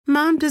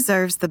Mom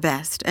deserves the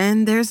best,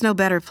 and there's no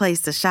better place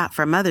to shop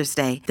for Mother's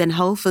Day than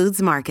Whole Foods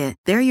Market.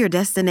 They're your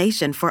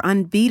destination for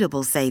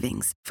unbeatable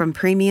savings, from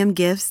premium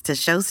gifts to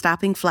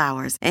show-stopping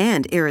flowers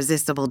and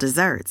irresistible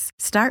desserts.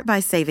 Start by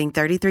saving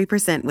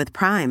 33% with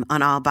Prime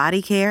on all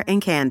body care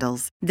and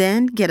candles.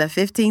 Then get a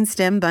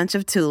 15-stem bunch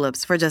of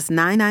tulips for just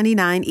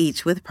 $9.99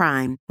 each with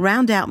Prime.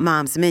 Round out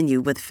Mom's menu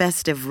with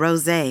festive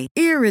rosé,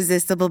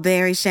 irresistible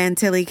berry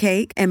chantilly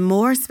cake, and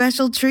more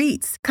special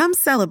treats. Come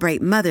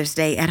celebrate Mother's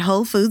Day at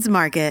Whole Foods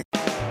Market.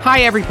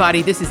 Hi,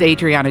 everybody. This is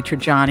Adriana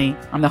Trajani.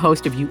 I'm the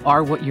host of You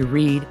Are What You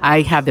Read.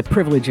 I have the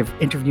privilege of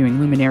interviewing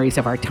luminaries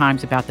of our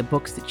times about the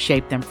books that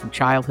shaped them from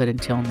childhood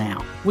until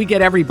now. We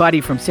get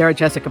everybody from Sarah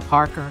Jessica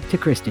Parker to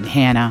Kristen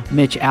Hanna,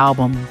 Mitch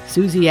Albom,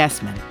 Susie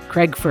Essman,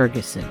 Craig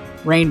Ferguson,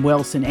 Rainn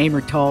Wilson,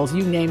 Amor Tolls,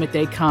 you name it,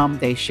 they come,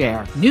 they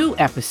share. New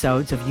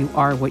episodes of You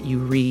Are What You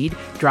Read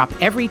drop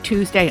every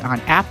Tuesday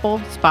on Apple,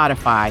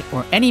 Spotify,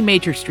 or any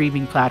major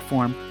streaming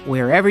platform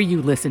wherever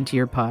you listen to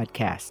your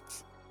podcasts.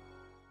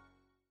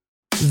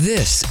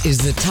 This is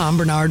the Tom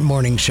Barnard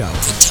Morning Show.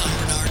 The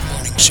Tom Barnard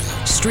Morning Show.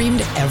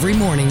 Streamed every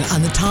morning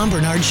on the Tom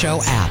Barnard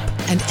Show app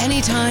and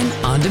anytime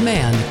on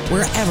demand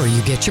wherever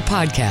you get your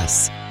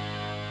podcasts.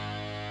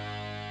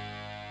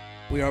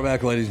 We are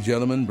back, ladies and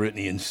gentlemen.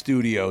 Brittany in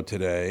studio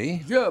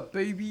today. Yeah,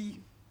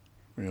 baby.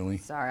 Really?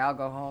 Sorry, I'll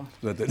go home.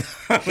 I'm going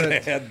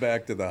to head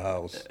back to the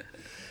house.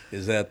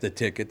 Is that the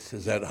tickets?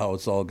 Is that how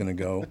it's all going to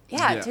go?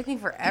 Yeah, it took me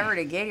forever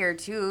to get here,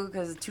 too,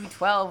 because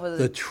 212 was...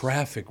 The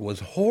traffic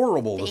was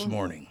horrible this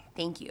morning.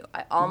 Thank you.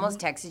 I almost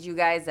texted you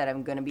guys that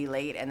I'm going to be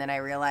late, and then I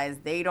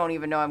realized they don't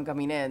even know I'm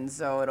coming in,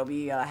 so it'll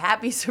be a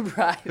happy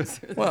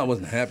surprise. Well, it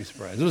wasn't a happy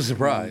surprise. It was a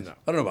surprise. No.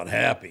 I don't know about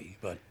happy,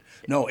 but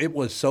no, it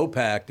was so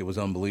packed. It was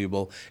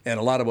unbelievable.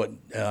 And a lot of what,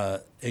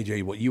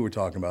 AJ, what you were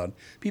talking about,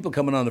 people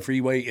coming on the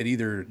freeway at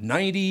either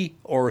 90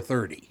 or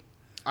 30.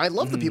 I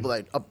love the people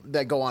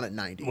that go on at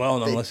 90.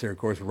 Well, unless they're, of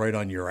course, right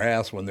on your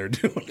ass when they're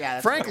doing it. Yeah,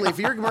 frankly, if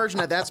you're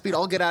merging at that speed,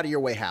 I'll get out of your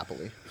way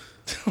happily.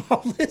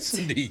 Oh,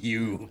 listen to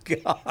you,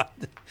 God.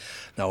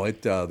 No,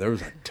 there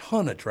was a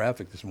ton of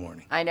traffic this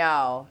morning. I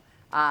know.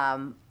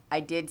 I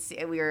did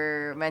see, we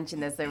were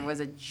mentioned this, there was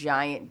a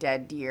giant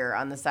dead deer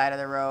on the side of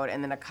the road,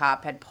 and then a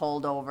cop had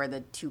pulled over the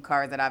two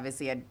cars that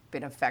obviously had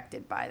been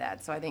affected by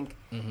that. So I think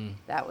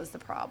that was the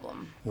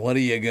problem. What are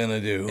you going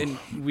to do?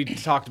 And we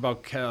talked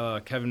about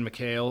Kevin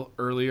McHale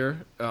earlier.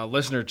 A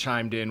listener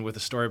chimed in with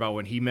a story about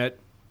when he met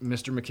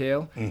Mr.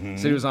 McHale.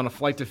 So he was on a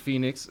flight to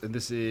Phoenix, and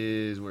this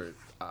is where...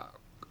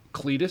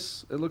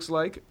 Cletus, it looks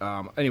like.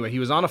 Anyway, he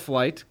was on a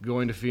flight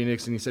going to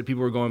Phoenix, and he said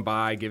people were going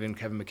by giving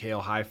Kevin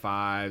McHale high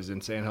fives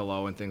and saying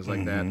hello and things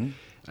like that.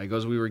 He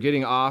goes, we were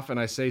getting off, and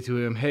I say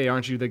to him, hey,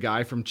 aren't you the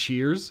guy from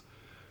Cheers?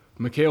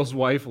 McHale's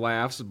wife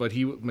laughs, but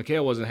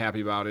McHale wasn't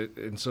happy about it,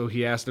 and so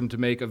he asked him to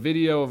make a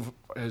video of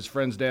his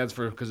friend's dad's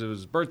because it was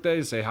his birthday,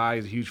 to say hi,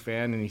 he's a huge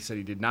fan, and he said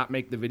he did not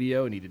make the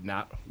video, and he did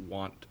not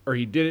want, or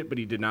he did it, but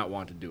he did not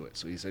want to do it.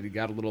 So he said he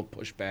got a little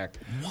pushback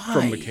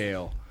from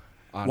McHale.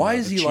 Why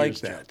is he like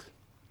that? Joke.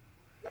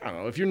 I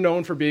don't know. If you're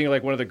known for being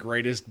like one of the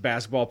greatest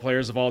basketball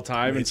players of all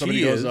time, and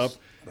somebody goes up,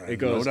 it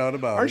goes, no doubt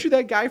about aren't you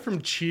that guy from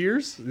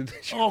Cheers?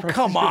 Oh,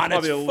 come on.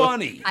 It's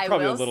funny.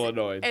 Probably a little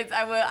annoyed.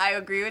 I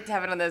agree with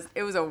Tevin on this.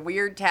 It was a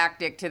weird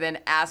tactic to then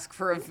ask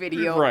for a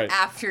video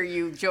after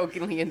you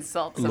jokingly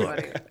insult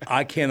somebody. Look,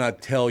 I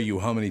cannot tell you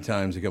how many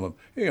times they come up,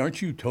 hey,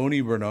 aren't you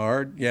Tony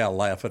Bernard? Yeah,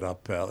 laugh it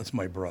up, pal. It's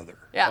my brother.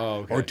 Yeah. Oh,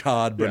 okay. Or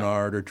Todd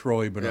Bernard or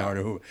Troy Bernard.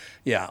 Or who?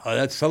 Yeah,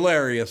 that's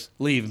hilarious.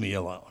 Leave me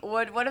alone.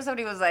 What if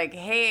somebody was like,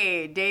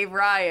 hey, Dave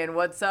Ryan,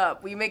 what's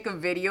up? Will you make a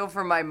video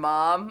for my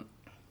mom?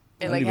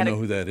 I don't even know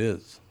who that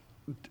is.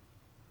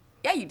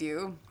 Yeah, you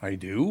do. I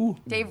do?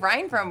 Dave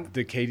Ryan from...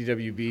 The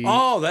KDWB.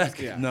 Oh, that's...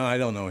 Yeah. No, I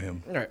don't know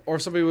him. All right. Or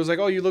if somebody was like,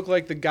 oh, you look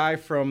like the guy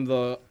from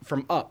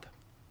Up.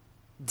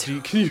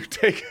 Can you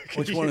take...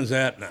 Which one is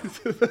that now?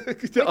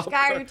 Which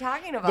guy are you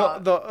talking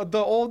about? The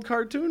old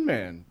cartoon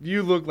man.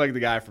 You look like the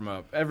guy from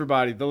Up.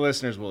 Everybody, the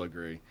listeners will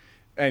agree.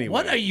 Anyway.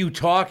 What are you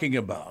talking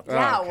about?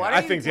 Yeah, okay. What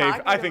are you talking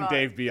about? I think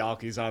Dave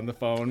Bialke's on the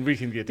phone. We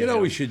can get to him. You know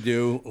what we should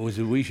do?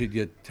 We should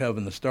get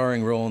Tevin the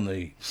starring role in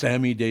the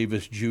Sammy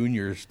Davis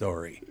Jr.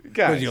 story.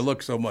 Because you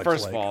look so much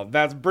First of all,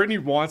 Brittany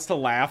wants to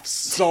laugh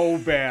so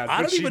bad.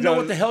 I don't even know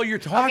what the hell you're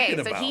talking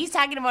about. Okay, so he's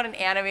talking about an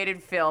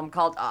animated film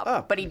called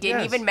Up, but he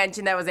didn't even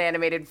mention that was an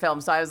animated film.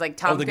 So I was like,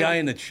 Tom. Oh, the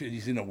guy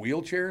he's in a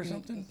wheelchair or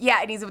something?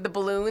 Yeah, and he's with the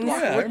balloons.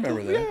 Yeah, I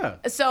remember that.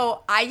 Yeah.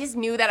 So I just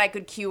knew that I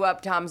could cue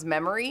up Tom's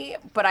memory,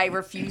 but I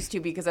refused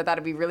to because I thought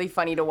it'd be really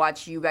funny to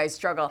watch you guys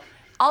struggle.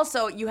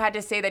 Also, you had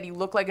to say that you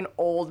look like an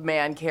old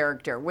man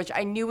character, which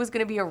I knew was going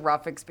to be a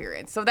rough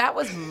experience. So that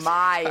was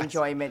my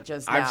enjoyment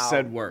just now. I've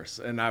said worse,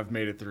 and I've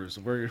made it through,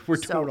 so we're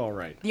doing all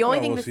right. The only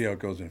thing we'll see how it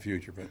goes in the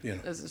future, but you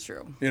know. This is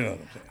true. You know what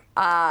I'm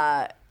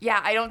saying. Yeah,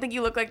 I don't think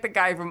you look like the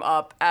guy from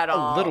Up at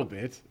all. A little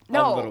bit.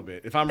 No. A little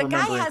bit, if I'm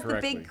remembering correctly. The guy has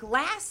the big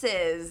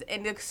glasses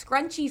and the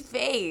scrunchy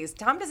face.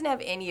 Tom doesn't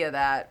have any of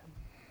that.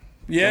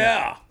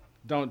 Yeah.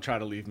 Don't try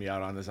to leave me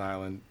out on this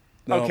island.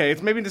 No. Okay,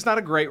 it's maybe it's not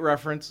a great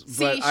reference.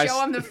 See, but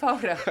show him the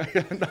photo.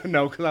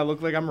 No, because I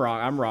look like I'm wrong.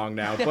 I'm wrong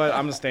now, but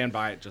I'm gonna stand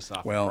by it just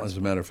off. Well, as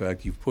a matter of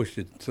fact, you've pushed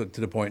it to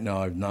the point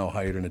now. I've now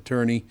hired an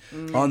attorney.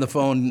 On the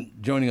phone,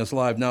 joining us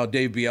live now,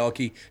 Dave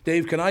Bialke.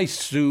 Dave, can I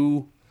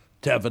sue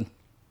Tevin?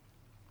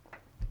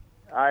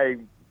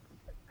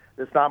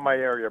 It's not my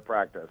area of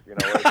practice. You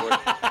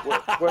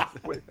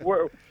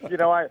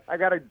know, I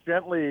got to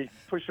gently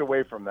push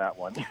away from that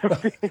one.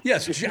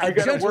 Yes, you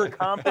got a work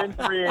comp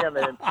injury, and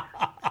then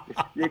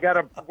you got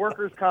a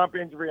workers' comp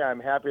injury. I'm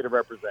happy to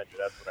represent you.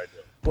 That's what I do.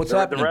 What's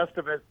happening? The rest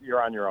of it,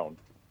 you're on your own.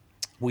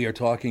 We are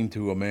talking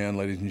to a man,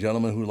 ladies and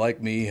gentlemen, who,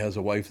 like me, has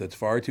a wife that's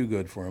far too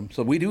good for him.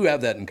 So we do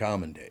have that in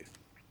common, Dave.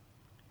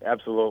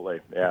 Absolutely,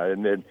 yeah.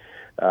 And then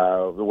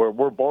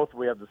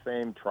we have the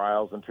same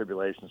trials and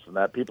tribulations from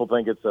that. People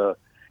think it's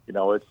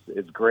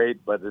it's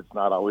great, but it's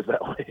not always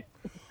that way.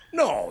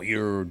 No,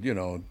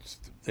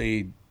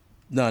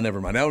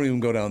 never mind. I don't even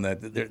go down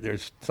that.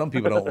 There's some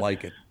people don't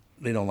like it.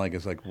 They don't like it.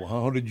 It's like, well,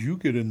 how did you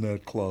get in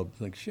that club?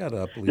 It's like, shut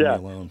up, leave me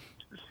alone.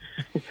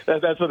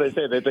 That's what they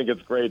say. They think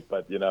it's great,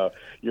 but you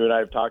and I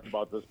have talked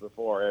about this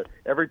before.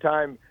 Every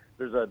time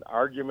there's an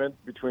argument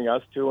between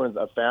us two and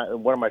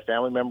one of my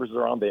family members is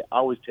around, they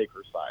always take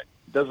her side.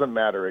 It doesn't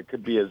matter. It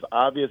could be as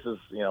obvious as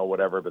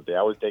whatever, but they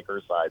always take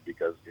her side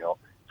because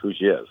it's who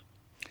she is.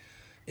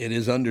 It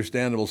is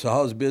understandable. So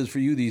how's biz for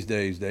you these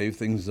days, Dave?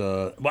 Things.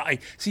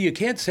 You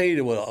can't say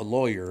to a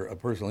lawyer, a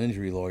personal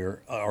injury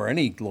lawyer, or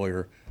any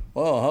lawyer,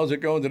 well, how's it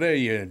going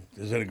today?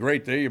 Is it a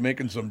great day? You're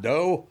making some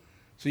dough?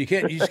 So you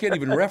just can't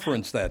even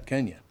reference that,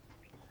 can you?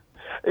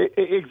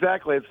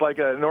 Exactly. It's like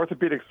an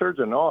orthopedic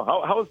surgeon.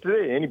 Oh, how's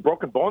today? Any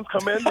broken bones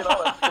come in?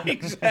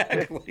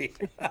 Exactly.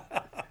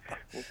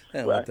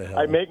 What the hell?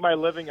 I make my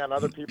living on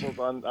other people's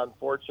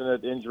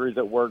unfortunate injuries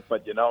at work,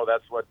 but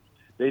that's what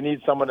they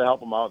need, someone to help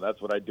them out.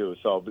 That's what I do.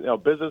 So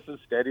business is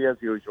steady as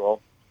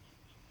usual.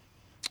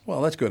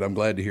 Well, that's good. I'm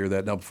glad to hear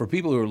that. Now, for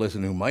people who are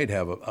listening who might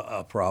have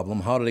a problem,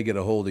 how do they get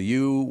a hold of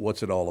you?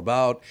 What's it all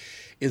about?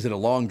 Is it a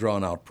long,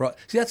 drawn-out process?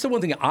 See, that's the one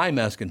thing I'm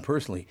asking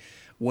personally.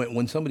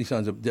 When somebody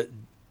signs up,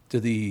 do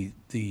the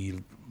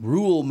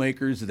rule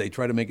makers, do they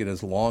try to make it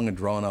as long and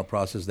drawn-out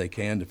process as they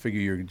can to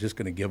figure you're just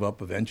going to give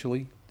up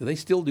eventually? Do they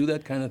still do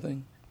that kind of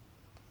thing?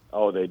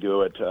 Oh, they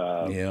do it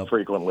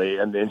frequently.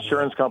 And the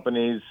insurance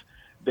companies,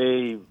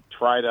 they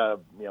try to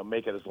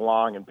make it as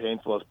long and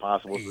painful as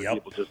possible so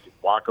people just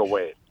walk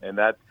away. And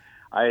that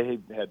I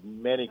had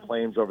many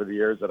claims over the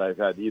years that I've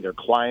had either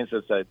clients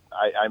that said,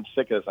 I'm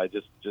sick of this, I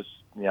just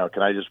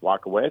can I just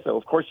walk away? I said, well,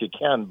 of course you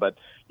can, but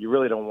you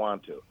really don't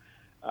want to.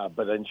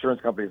 But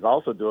insurance companies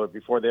also do it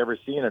before they ever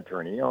see an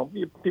attorney.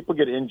 People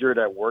get injured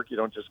at work. You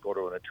don't just go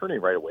to an attorney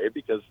right away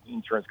because the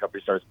insurance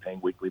company starts paying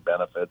weekly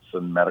benefits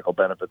and medical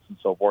benefits and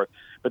so forth.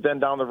 But then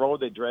down the road,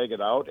 they drag it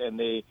out and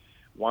they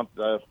want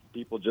the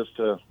people just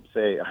to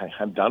say,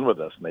 I'm done with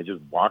this, and they just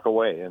walk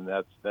away, and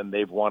then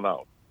they've won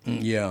out.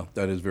 Yeah,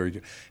 that is very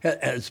true.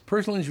 Has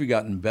personal injury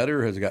gotten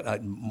better? Has it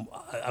gotten,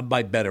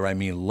 by better I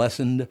mean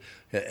lessened?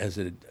 Has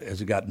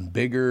it gotten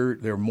bigger?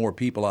 There are more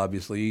people,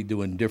 obviously,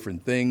 doing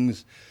different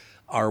things.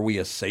 Are we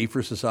a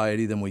safer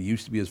society than we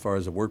used to be as far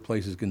as the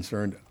workplace is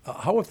concerned?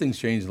 How have things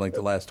changed in like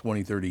the last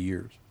 20, 30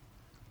 years?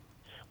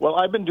 Well,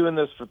 I've been doing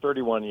this for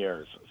 31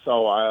 years,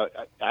 so I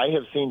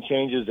have seen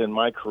changes in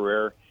my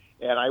career.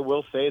 And I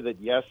will say that,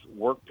 yes,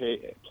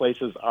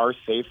 workplaces are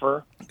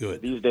safer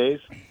these days.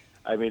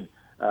 I mean,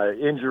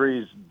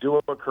 injuries do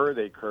occur.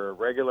 They occur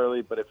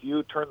regularly. But if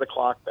you turn the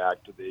clock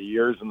back to the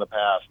years in the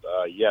past,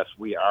 yes,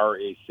 we are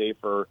a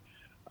safer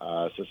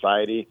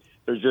society.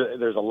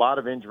 There's a lot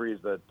of injuries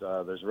that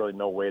there's really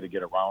no way to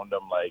get around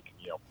them, like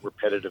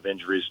repetitive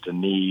injuries to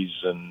knees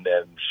and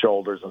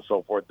shoulders and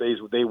so forth.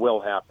 They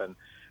will happen.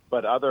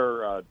 But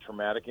other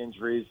traumatic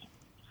injuries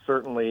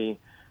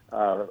certainly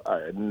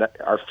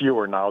are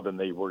fewer now than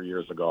they were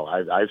years ago.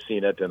 I've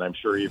seen it, and I'm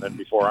sure even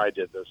before I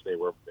did this, there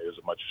was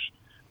much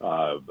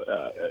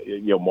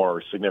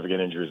more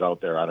significant injuries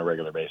out there on a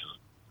regular basis.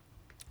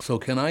 So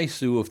can I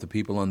sue if the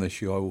people on the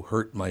show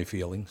hurt my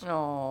feelings?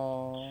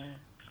 Oh.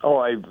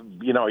 Oh,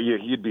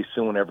 you'd be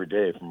suing every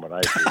day from what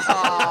I see.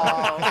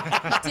 Oh,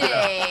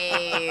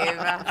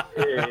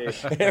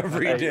 Dave.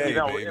 Every day,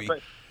 baby.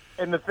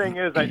 And the thing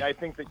is, I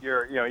think that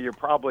you're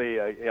probably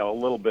a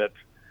little bit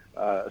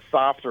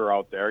softer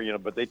out there,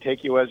 but they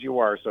take you as you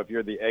are. So if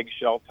you're the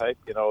eggshell type,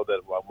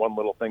 that one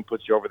little thing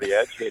puts you over the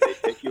edge. Hey, they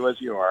take you as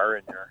you are,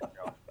 and you're.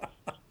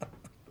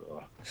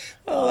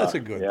 Oh, that's a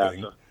good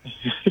thing. So,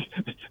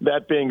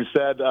 that being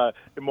said,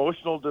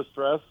 emotional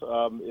distress,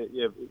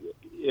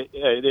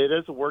 it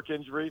is a work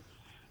injury.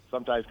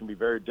 Sometimes can be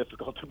very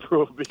difficult to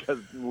prove because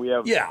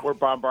we're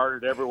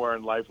bombarded everywhere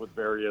in life with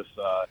various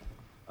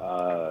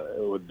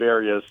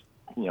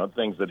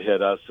things that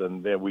hit us,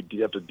 and then we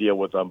have to deal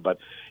with them. But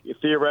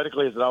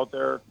theoretically, is it out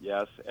there?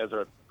 Yes. As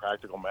a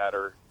practical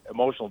matter,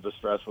 emotional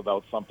distress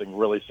without something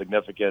really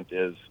significant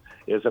is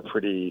a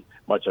pretty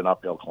much an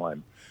uphill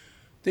climb.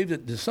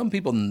 Dave, do some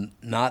people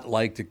not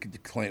like to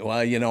claim? Well,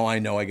 I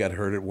know I got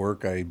hurt at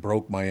work. I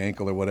broke my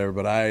ankle or whatever,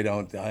 but I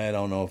don't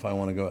know if I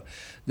want to go.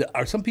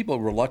 Are some people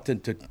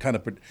reluctant to kind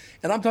of?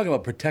 And I'm talking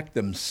about protect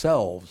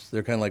themselves.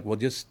 They're kind of like, well,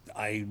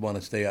 I want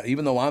to stay out,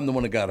 even though I'm the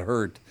one that got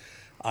hurt.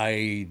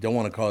 I don't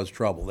want to cause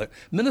trouble.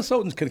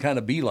 Minnesotans can kind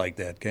of be like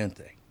that, can't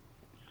they?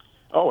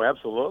 Oh,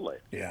 absolutely.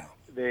 Yeah.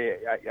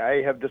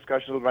 I have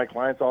discussions with my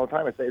clients all the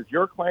time. I say, it's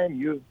your claim.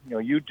 You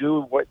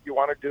do what you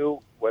want to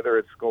do, whether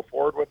it's go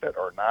forward with it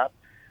or not.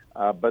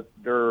 But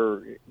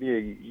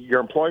your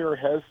employer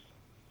has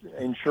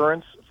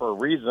insurance for a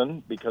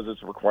reason because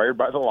it's required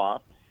by the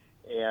law,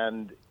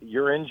 and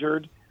you're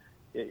injured.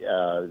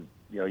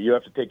 You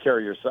have to take care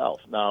of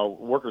yourself. Now,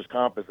 workers'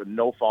 comp is a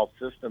no-fault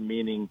system,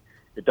 meaning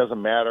it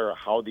doesn't matter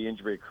how the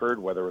injury occurred,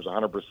 whether it was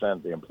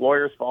 100% the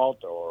employer's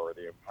fault or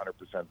the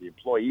 100% the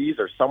employees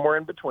or somewhere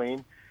in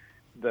between.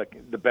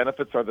 The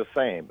benefits are the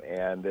same,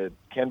 and it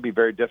can be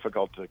very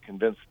difficult to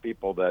convince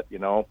people that,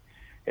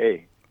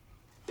 hey,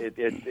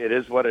 it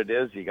is what it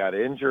is. You got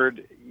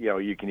injured.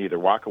 You can either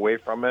walk away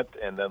from it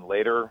and then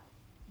later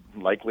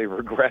likely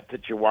regret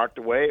that you walked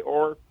away,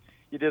 or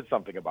you did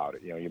something about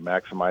it. You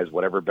maximize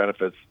whatever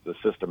benefits the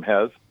system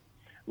has.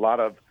 A lot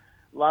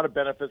of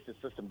benefits the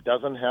system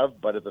doesn't have,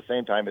 but at the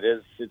same time,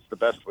 it's the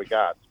best we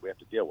got. So we have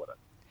to deal with it.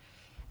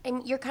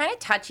 And you're kind of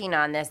touching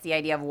on this, the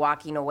idea of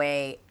walking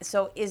away.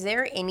 So is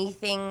there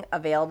anything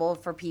available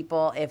for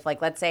people if,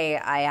 like, let's say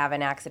I have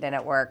an accident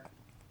at work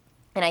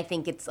and I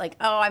think it's like,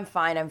 oh, I'm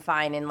fine,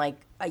 and like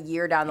a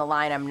year down the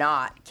line, I'm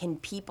not. Can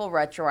people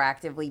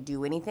retroactively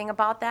do anything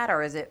about that,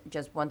 or is it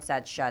just once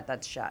that's shut,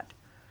 that's shut?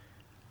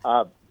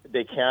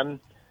 They can,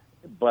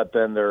 but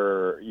then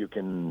you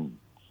can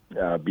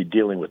be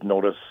dealing with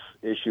notice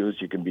issues.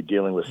 You can be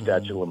dealing with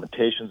statute of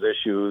limitations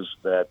issues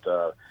that,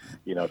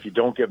 if you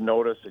don't give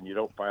notice and you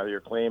don't file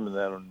your claim, and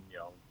then,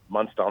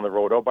 months down the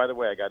road, oh, by the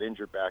way, I got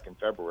injured back in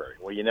February.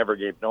 Well, you never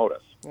gave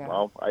notice. Yeah.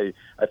 Well, I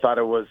thought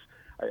it was,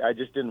 I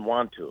just didn't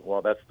want to.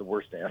 Well, that's the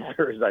worst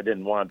answer is I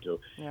didn't want to.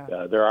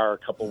 Yeah. There are a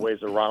couple ways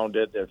around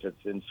it. If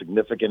it's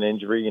insignificant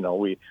injury,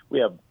 we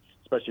have,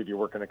 especially if you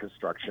work in a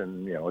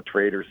construction, a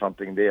trade or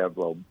something, they have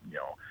little,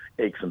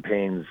 aches and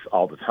pains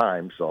all the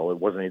time. So it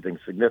wasn't anything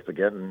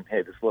significant. And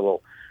hey, this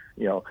little,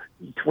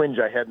 twinge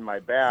I had in my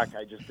back,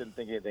 I just didn't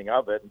think anything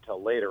of it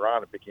until later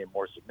on it became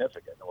more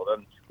significant. Well,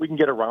 then we can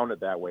get around it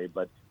that way.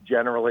 But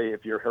generally,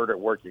 if you're hurt at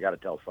work, you got to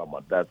tell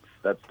someone. That's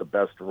the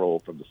best rule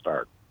from the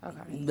start.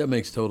 Okay. That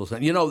makes total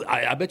sense.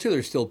 I bet you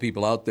there's still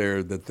people out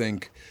there that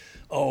think,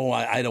 oh,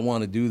 I don't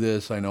want to do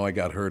this. I know I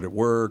got hurt at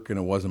work and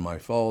it wasn't my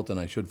fault and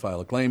I should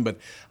file a claim, but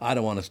I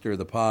don't want to stir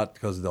the pot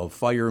because they'll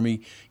fire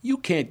me. You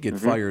can't get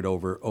fired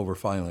over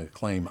filing a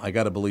claim. I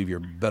got to believe you're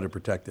better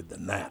protected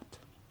than that.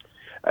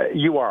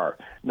 You are.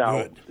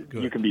 Now,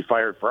 Good. You can be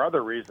fired for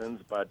other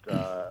reasons, but...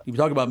 you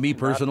talk about me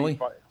personally?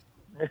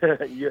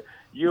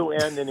 You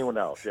and anyone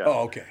else, yeah.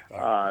 Oh, okay.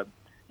 Right.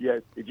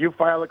 If you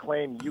file a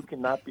claim, you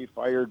cannot be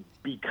fired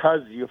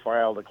because you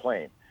filed a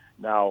claim.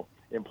 Now,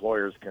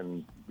 employers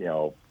can,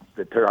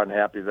 if they're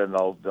unhappy, then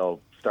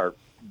they'll start,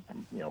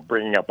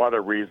 bringing up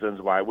other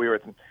reasons why we were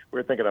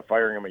thinking of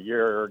firing them a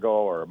year ago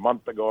or a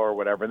month ago or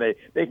whatever. And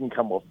they can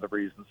come up with the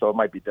reasons, so it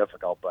might be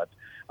difficult. But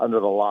under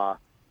the law,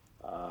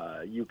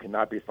 you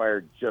cannot be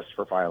fired just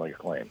for filing a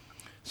claim.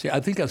 See,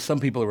 I think some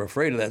people are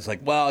afraid of that. It's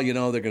like, well, they're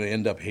going to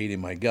end up hating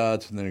my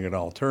guts, and then they're going to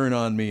all turn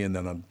on me, and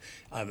then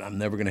I'm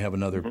never going to have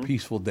another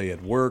peaceful day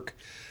at work.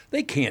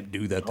 They can't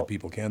do that to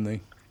people, can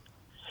they?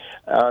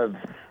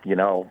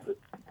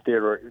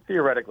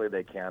 Theoretically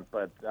they can't,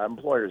 but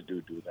employers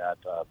do that.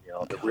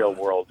 The real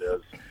world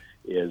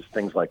is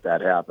things like that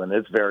happen.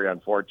 It's very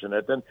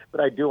unfortunate, but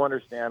I do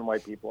understand why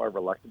people are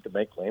reluctant to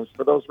make claims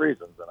for those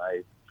reasons, and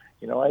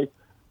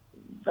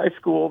I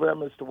school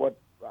them as to what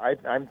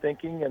I'm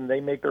thinking, and they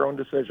make their own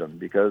decision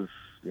because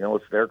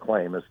it's their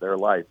claim, it's their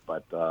life.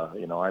 But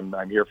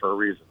I'm here for a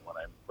reason when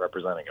I'm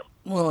representing them.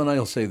 Well, and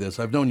I'll say this: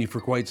 I've known you for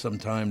quite some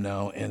time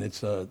now, and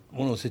it's one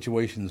of those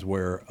situations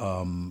where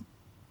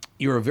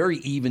you're a very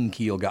even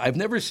keel guy. I've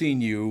never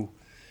seen you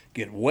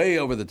get way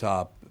over the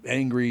top,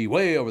 angry,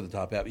 way over the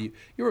top.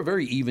 You're a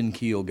very even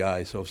keel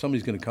guy. So if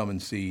somebody's going to come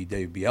and see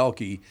Dave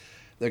Bialke,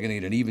 they're going to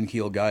get an even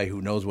keel guy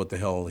who knows what the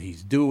hell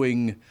he's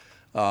doing.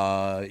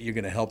 You're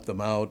going to help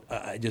them out.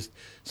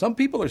 Some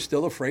people are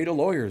still afraid of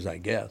lawyers, I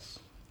guess.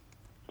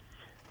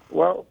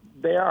 Well,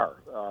 they are.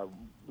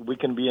 We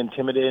can be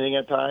intimidating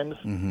at times,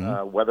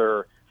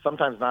 whether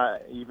sometimes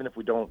not, even if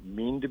we don't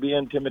mean to be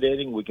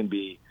intimidating, we can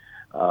be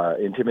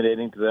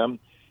intimidating to them.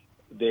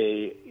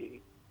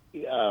 The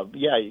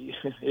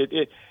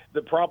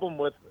problem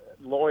with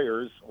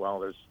lawyers, well,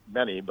 there's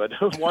many, but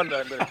one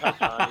that I'm going to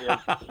touch on is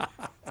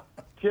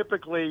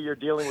typically you're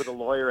dealing with a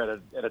lawyer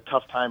at a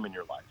tough time in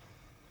your life.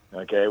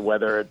 Okay,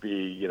 whether it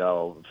be,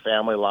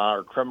 family law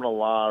or criminal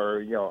law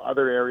or,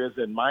 other areas.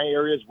 In my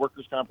area is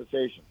workers'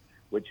 compensation,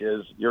 which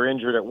is you're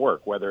injured at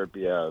work, whether it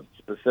be a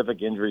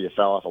specific injury, you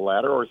fell off a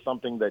ladder, or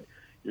something that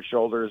your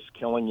shoulder's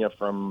killing you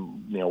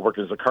from,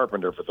 working as a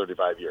carpenter for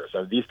 35 years.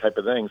 So these type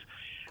of things,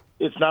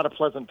 it's not a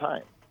pleasant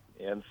time.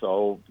 and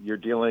so you're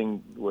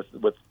dealing with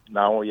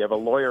now you have a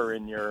lawyer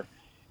in your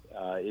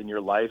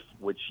life,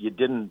 which you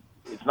didn't.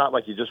 It's not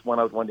like you just went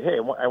out one day, hey,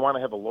 I want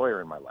to have a lawyer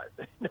in my life.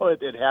 No,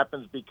 it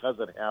happens because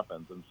it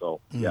happens, and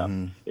so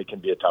it can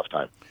be a tough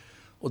time.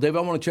 Well, Dave,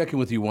 I want to check in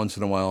with you once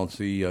in a while and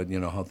see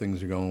how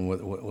things are going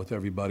with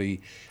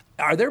everybody.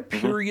 Are there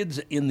periods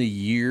in the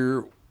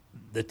year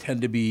that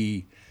tend to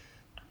be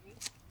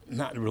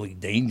not really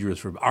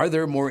dangerous? Are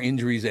there more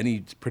injuries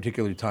any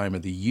particular time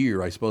of the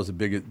year? I suppose the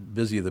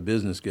busier the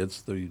business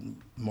gets, the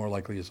more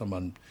likely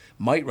someone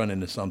might run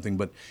into something.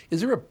 But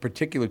is there a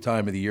particular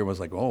time of the year where it's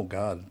like, oh,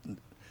 God,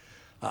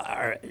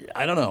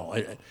 I don't know.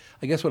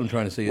 I guess what I'm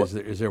trying to say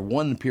is there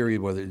one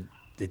period where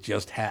it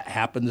just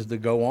happens to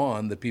go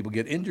on that people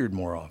get injured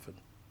more often?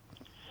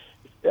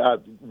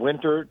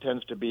 Winter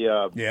tends to be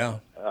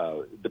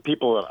the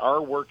people that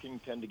are working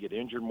tend to get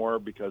injured more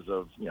because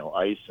of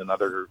ice and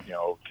other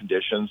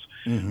conditions.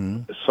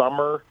 Mm-hmm.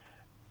 Summer,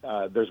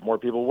 there's more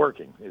people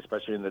working,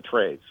 especially in the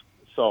trades.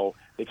 So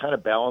they kind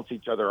of balance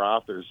each other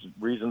off. There's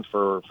reasons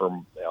for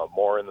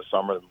more in the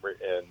summer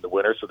and the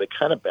winter, so they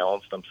kind of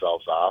balance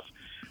themselves off.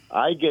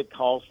 I get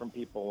calls from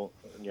people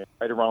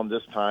right around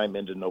this time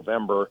into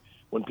November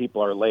when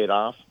people are laid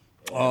off.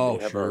 Oh,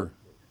 sure.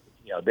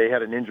 They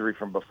had an injury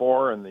from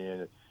before, and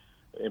the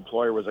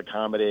employer was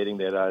accommodating.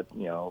 They had a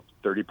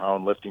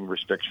 30-pound lifting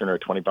restriction or a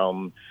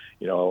 20-pound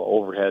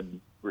overhead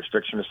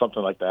restriction or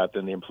something like that.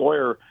 Then the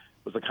employer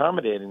was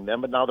accommodating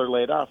them, but now they're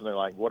laid off, and they're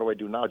like, "What do I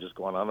do now? Just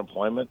go on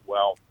unemployment?"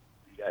 Well,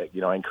 I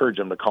encourage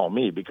them to call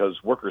me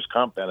because workers'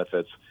 comp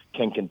benefits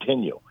can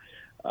continue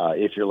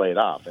if you're laid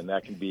off, and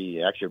that can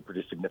be actually a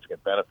pretty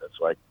significant benefit.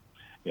 So I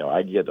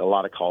get a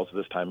lot of calls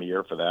this time of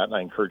year for that, and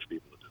I encourage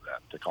people to do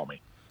that, to call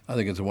me. I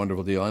think it's a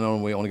wonderful deal. I know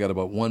we only got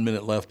about 1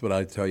 minute left, but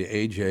I tell you,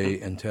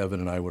 AJ and Tevin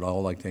and I would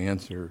all like to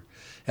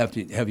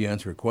have you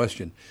answer a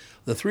question.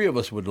 The three of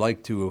us would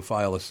like to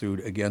file a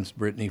suit against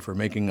Brittany for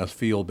making us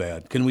feel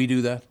bad. Can we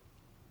do that?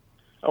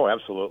 Oh,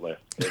 absolutely.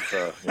 It's,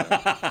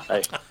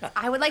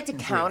 I would like to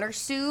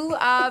countersue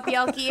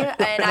Bielke,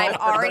 and I'm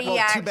already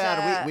too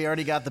bad. We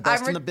already got the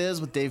best in the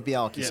biz with Dave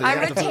Bielke. Yeah. So I'm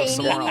retaining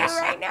you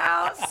right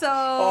now, so...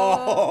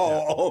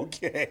 Oh,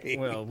 okay.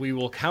 Well, we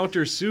will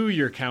countersue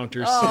your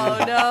countersue. Oh,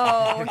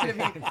 no.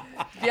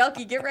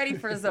 Bielke, get ready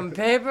for some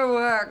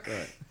paperwork.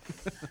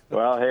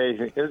 Well,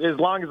 hey, as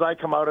long as I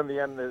come out in the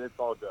end, it's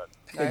all good.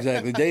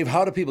 Exactly. Dave,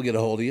 how do people get a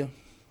hold of you?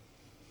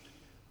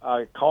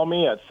 Call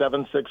me at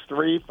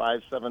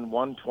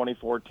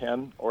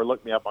 763-571-2410 or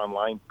look me up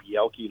online,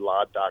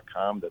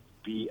 bielkelaw.com. That's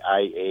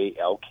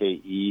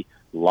BIALKE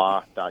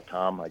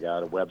law.com. I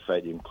got a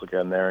website. You can click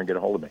on there and get a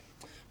hold of me.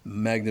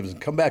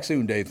 Magnificent. Come back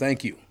soon, Dave.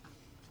 Thank you.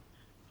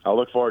 I'll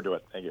look forward to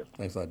it. Thank you.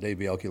 Thanks a lot, Dave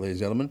Bielke, ladies and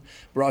gentlemen.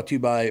 Brought to you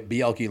by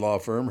Bielke Law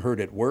Firm. Heard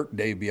at work.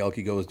 Dave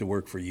Bielke goes to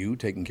work for you,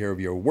 taking care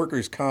of your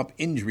workers' comp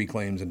injury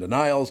claims and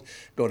denials.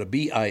 Go to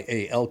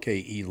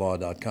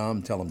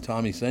BIALKElaw.com. Tell them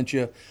Tommy sent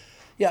you.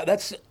 Yeah,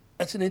 that's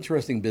an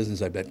interesting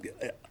business, I bet.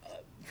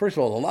 First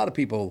of all, a lot of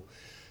people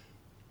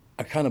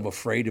are kind of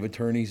afraid of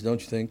attorneys,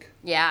 don't you think?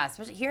 Yeah,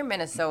 especially here in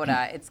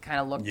Minnesota, it's kind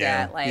of looked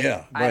at like,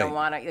 I don't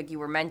want to, like you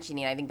were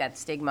mentioning, I think that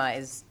stigma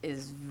is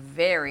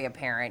very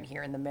apparent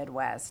here in the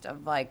Midwest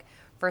of like,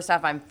 first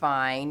off, I'm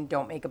fine,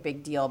 don't make a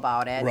big deal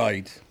about it.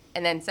 Right.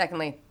 And then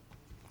secondly,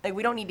 like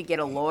we don't need to get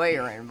a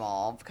lawyer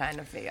involved kind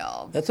of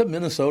feel. That's a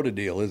Minnesota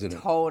deal, isn't it?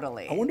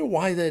 Totally. I wonder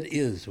why that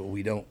is.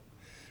 We don't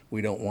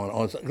want.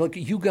 Oh, look,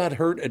 you got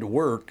hurt at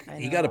work.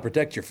 You got to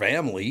protect your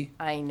family.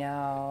 I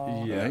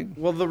know. Yeah. Right?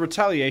 Well, the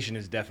retaliation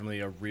is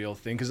definitely a real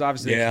thing because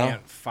obviously they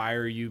can't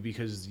fire you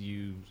because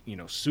you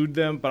sued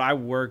them. But I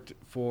worked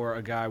for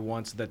a guy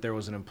once that there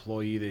was an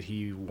employee that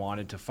he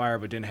wanted to fire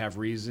but didn't have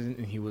reason,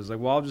 and he was like,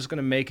 "Well, I'm just going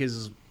to make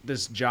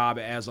this job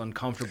as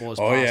uncomfortable as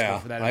possible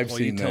for that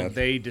employee until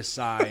they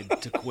decide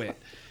to quit."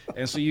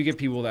 And so you get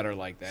people that are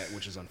like that,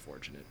 which is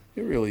unfortunate.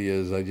 It really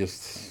is.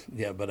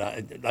 But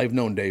I've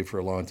known Dave for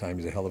a long time.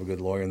 He's a hell of a good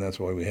lawyer, and that's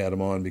why we had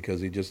him on,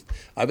 because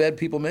I've had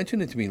people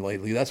mention it to me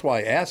lately. That's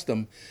why I asked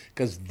him,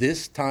 because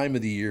this time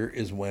of the year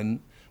is when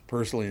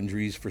personal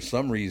injuries, for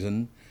some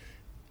reason,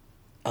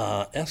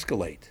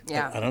 escalate.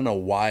 Yeah. I don't know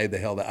why the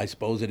hell I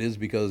suppose it is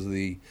because of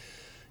the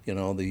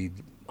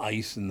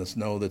ice and the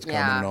snow that's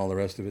coming and all the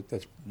rest of it.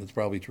 That's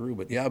probably true.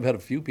 But yeah, I've had a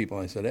few people,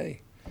 and I said,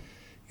 hey,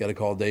 got to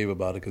call Dave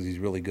about it because he's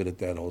really good at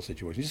that whole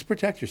situation. Just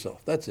protect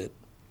yourself. That's it,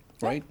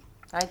 right?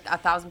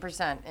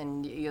 1,000%.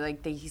 And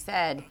like he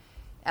said,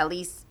 at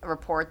least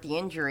report the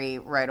injury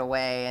right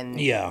away. And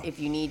if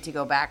you need to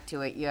go back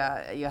to it, you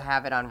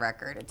have it on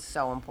record. It's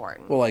so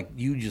important. Well, like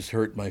you just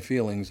hurt my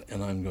feelings,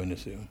 and I'm going to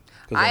sue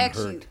because I I'm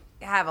actually hurt.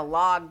 have a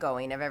log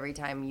going of every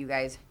time you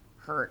guys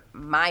hurt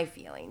my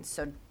feelings.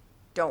 So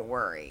don't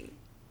worry.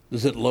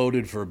 Is it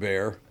loaded for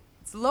bear?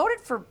 It's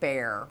loaded for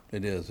bear.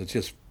 It is. It's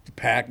just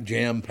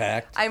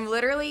jam-packed. I'm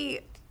literally,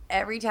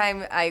 every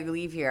time I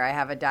leave here, I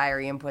have a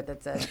diary input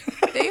that says,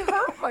 they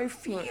hurt my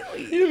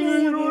feelings.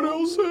 You know what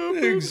else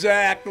happened?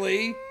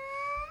 Exactly.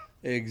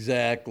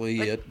 Exactly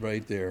it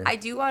right there. I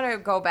do want to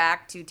go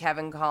back to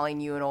Tevin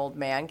calling you an old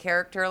man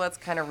character. Let's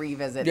kind of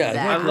revisit that.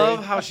 I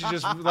love how she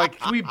just, like,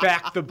 can we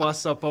back the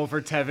bus up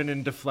over Tevin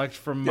and deflect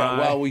from my...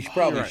 well, we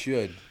probably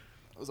should.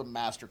 It was a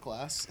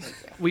masterclass.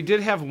 We did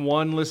have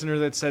one listener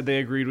that said they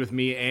agreed with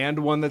me and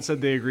one that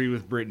said they agreed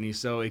with Brittany,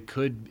 so it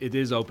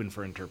is open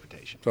for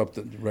interpretation. It's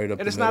right up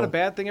and it's not a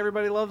bad thing.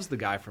 Everybody loves the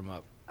guy from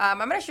Up. I'm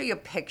going to show you a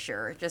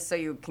picture just so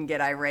you can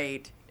get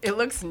irate. It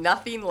looks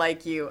nothing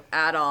like you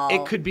at all.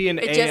 It could be an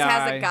AI. It just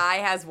has a guy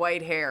has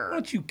white hair. Why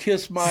don't you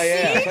kiss my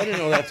ass? I didn't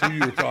know that's who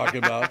you were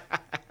talking about.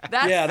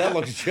 That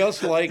looks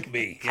just like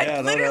me.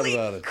 Yeah, no doubt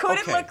about it.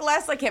 Couldn't look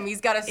less like him.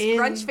 He's got a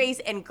scrunch face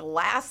and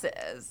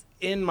glasses.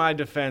 In my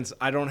defense,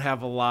 I don't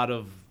have a lot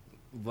of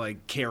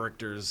like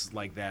characters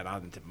like that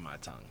on the tip of my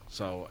tongue.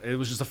 So it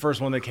was just the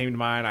first one that came to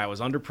mind. I was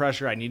under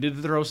pressure. I needed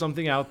to throw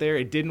something out there.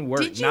 It didn't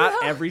work.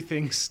 Not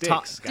everything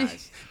sticks,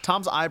 guys.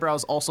 Tom's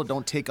eyebrows also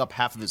don't take up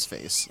half of his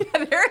face.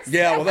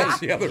 Well, that's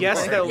the other part.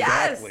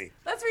 Yes.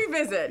 Let's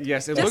revisit.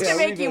 Yes, it just looks to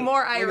make you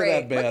more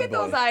irate. Look at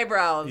those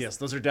eyebrows. Yes,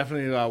 those are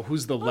definitely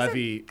who's the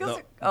Levy?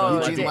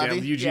 Eugene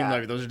Levy. Eugene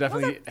Levy. Those are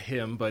definitely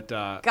him. But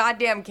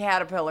goddamn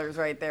caterpillars,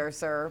 right there,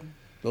 sir.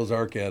 Those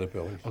are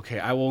caterpillars. Okay,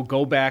 I will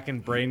go back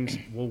and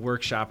we'll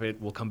workshop it.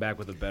 We'll come back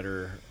with a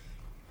better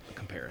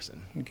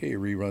comparison. Okay,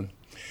 rerun.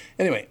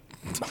 Anyway.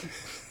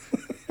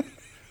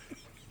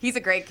 He's a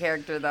great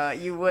character, though.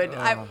 You would...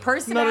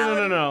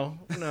 personality... No.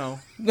 No,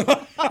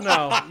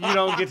 you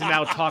don't get to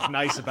now talk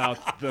nice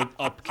about the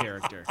Up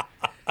character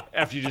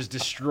after you just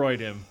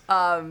destroyed him.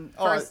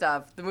 First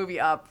off, the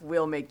movie Up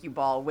will make you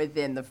bawl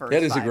within the first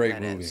 5 minutes. That is a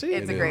great movie. See,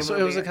 it's a great movie. So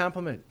it was a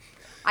compliment.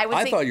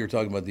 I thought you were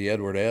talking about the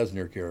Edward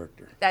Asner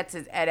character. That's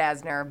Ed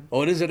Asner.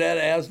 Oh, it is Ed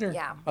Asner?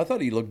 Yeah. I thought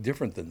he looked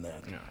different than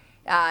that. No.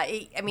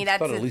 I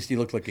thought at least he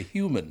looked like a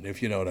human,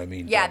 if you know what I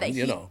mean. Yeah,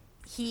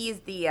 He's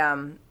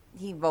the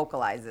he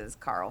vocalizes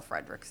Carl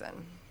Fredricksen.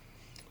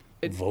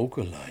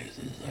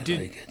 Vocalizes. I like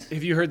it.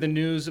 Have you heard the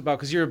news about?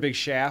 Because you're a big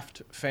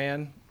Shaft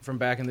fan from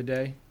back in the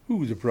day.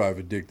 Who's a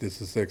private dick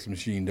that's a sex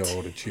machine to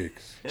all the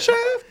chicks?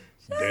 Shaft.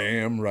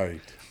 Damn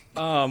right.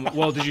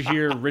 Well, did you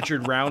hear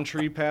Richard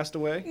Roundtree passed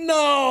away?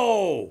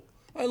 No!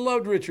 I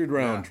loved Richard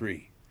Roundtree.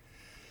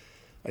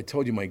 Yeah. I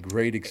told you my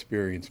great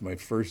experience, my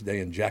first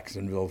day in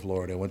Jacksonville,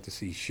 Florida. I went to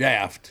see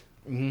Shaft.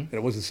 Mm-hmm. And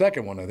it was the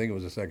second one. I think it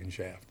was the second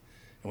Shaft.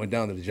 I went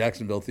down to the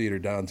Jacksonville Theater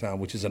downtown,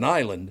 which is an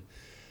island.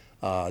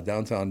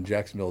 Downtown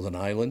Jacksonville is an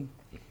island.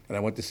 And I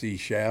went to see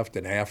Shaft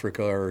in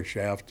Africa or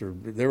Shaft.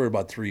 There were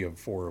about 3 or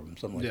 4 of them,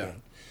 something like that.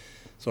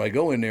 So I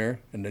go in there,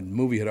 and the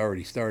movie had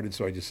already started,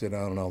 so I just sit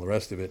down and all the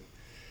rest of it.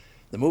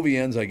 The movie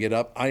ends, I get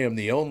up. I am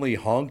the only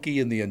honky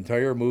in the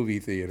entire movie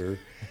theater.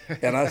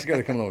 And I just got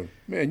to come along,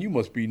 man, you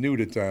must be new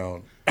to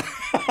town.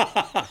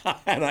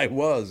 And I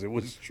was. It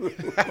was true.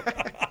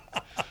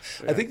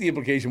 I think the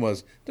implication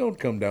was, don't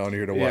come down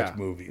here to watch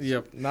movies.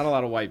 Yep. Not a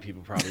lot of white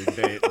people probably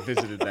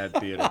visited that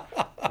theater.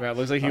 It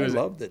looks like he was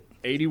loved it.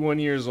 81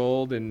 years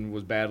old and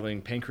was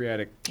battling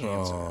pancreatic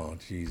cancer. Oh,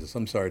 Jesus.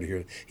 I'm sorry to hear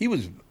that. He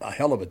was a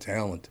hell of a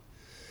talent.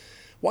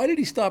 Why did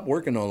he stop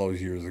working all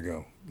those years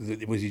ago?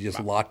 Was he just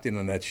locked in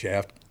on that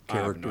Shaft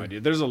character? I have no idea.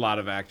 There's a lot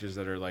of actors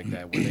that are like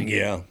that, where they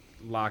get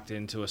locked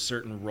into a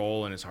certain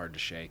role and it's hard to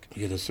shake.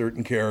 He had a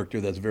certain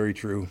character. That's very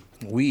true.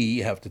 We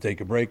have to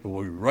take a break, but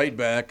we'll be right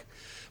back.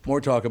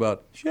 More talk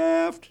about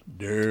Shaft.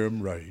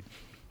 Damn right.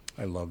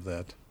 I love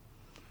that.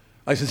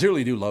 I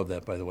sincerely do love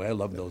that, by the way. I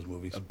love those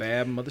movies. A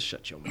bad mother,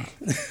 shut your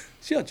mouth.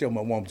 Shut your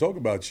mouth. When I'm talking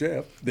about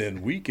Shaft,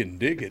 then we can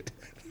dig it.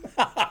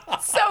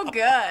 So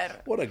good.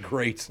 What a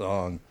great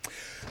song.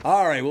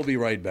 All right, we'll be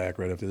right back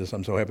right after this.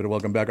 I'm so happy to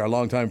welcome back our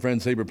longtime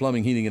friend, Sabre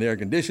Plumbing, Heating, and Air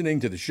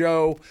Conditioning, to the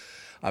show.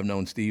 I've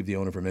known Steve, the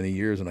owner, for many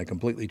years, and I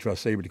completely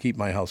trust Sabre to keep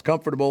my house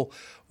comfortable.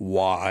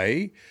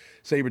 Why?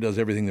 Sabre does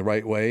everything the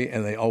right way,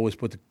 and they always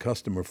put the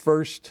customer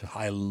first.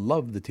 I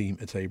love the team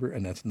at Sabre,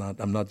 and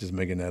I'm not just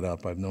making that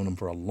up. I've known them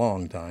for a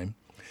long time.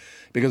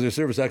 Because their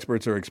service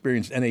experts are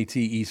experienced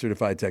NATE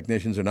certified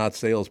technicians, are not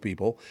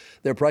salespeople.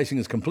 Their pricing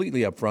is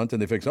completely upfront,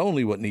 and they fix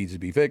only what needs to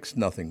be fixed,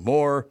 nothing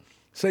more.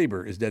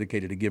 Sabre is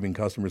dedicated to giving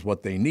customers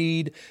what they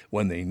need,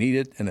 when they need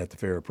it, and at the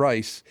fair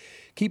price.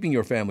 Keeping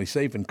your family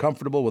safe and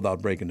comfortable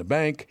without breaking the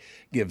bank.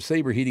 Give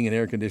Sabre Heating and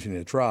Air Conditioning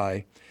a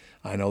try.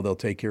 I know they'll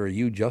take care of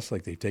you just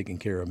like they've taken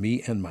care of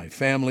me and my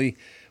family.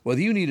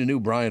 Whether you need a new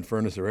Bryant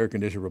furnace or air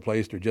conditioner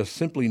replaced or just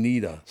simply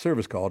need a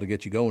service call to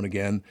get you going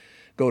again,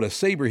 go to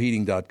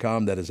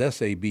saberheating.com. That is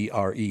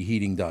SABRE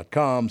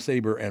heating.com.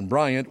 Sabre and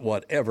Bryant,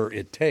 whatever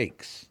it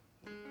takes.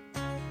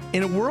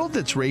 In a world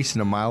that's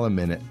racing a mile a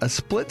minute, a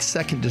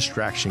split-second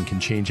distraction can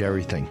change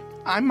everything.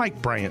 I'm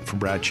Mike Bryant from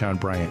Bradshaw &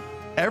 Bryant.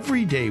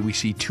 Every day we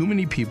see too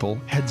many people,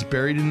 heads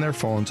buried in their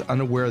phones,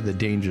 unaware of the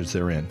dangers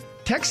they're in.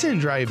 Texting and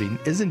driving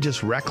isn't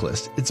just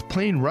reckless, it's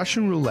playing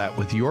Russian roulette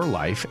with your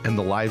life and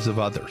the lives of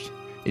others.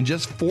 In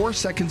just 4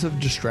 seconds of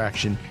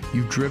distraction,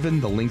 you've driven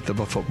the length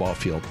of a football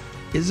field.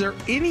 Is there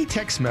any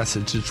text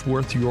message that's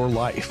worth your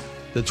life,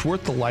 that's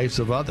worth the lives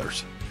of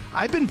others?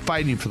 I've been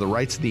fighting for the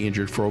rights of the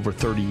injured for over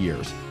 30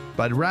 years,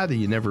 but I'd rather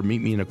you never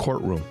meet me in a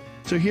courtroom.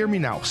 So hear me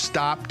now,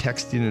 stop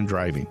texting and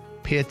driving.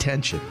 Pay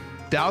attention.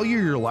 Value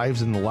your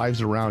lives and the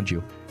lives around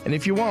you. And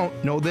if you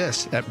won't, know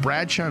this. At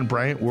Bradshaw and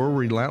Bryant, we're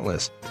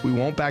relentless. We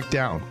won't back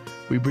down.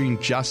 We bring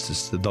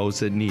justice to those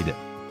that need it.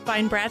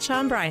 Find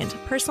Bradshaw and Bryant,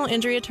 personal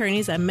injury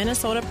attorneys at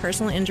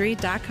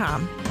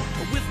minnesotapersonalinjury.com.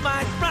 With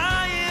Mike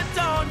Bryant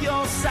on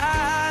your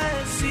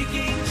side,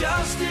 seeking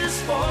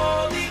justice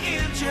for the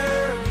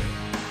injured.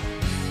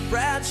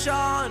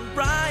 Bradshaw and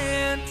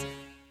Bryant.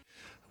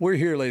 We're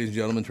here, ladies and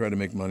gentlemen, trying to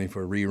make money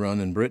for a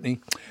rerun in Brittany.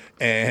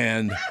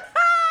 And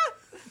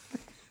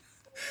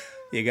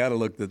you got to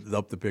look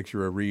up the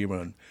picture of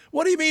rerun.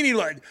 What do you mean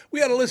we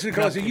got to listen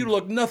because you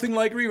look nothing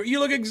like rerun. You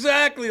look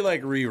exactly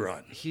like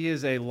rerun. He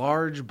is a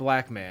large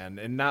black man,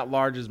 and not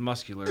large as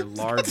muscular,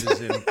 large as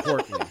in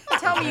portly.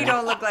 Tell me you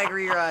don't look like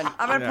rerun.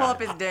 I'm going to pull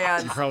up his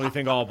dance. You probably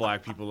think all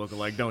black people look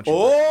alike, don't you?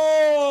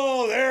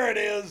 Oh, there it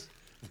is.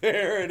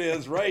 There it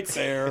is, right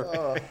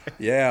there.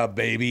 Yeah,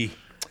 baby.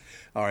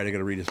 All right, I got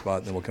to read a spot,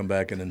 and then we'll come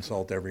back and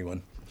insult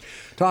everyone.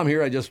 Tom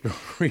here. I just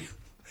read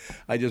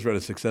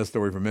a success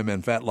story from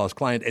MN Fat Loss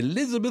client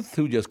Elizabeth,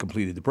 who just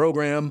completed the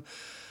program.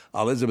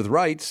 Elizabeth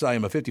writes, I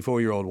am a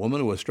 54-year-old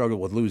woman who has struggled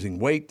with losing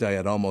weight. I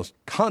had almost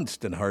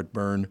constant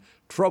heartburn,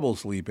 trouble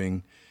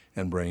sleeping,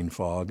 and brain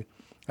fog.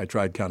 I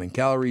tried counting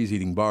calories,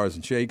 eating bars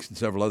and shakes, and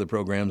several other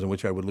programs in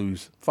which I would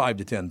lose 5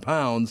 to 10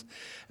 pounds.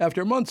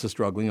 After months of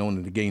struggling, I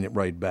wanted to gain it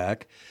right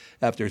back.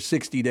 After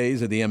 60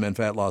 days of the MN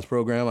Fat Loss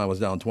program, I was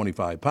down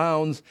 25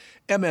 pounds.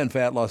 MN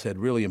Fat Loss had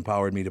really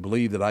empowered me to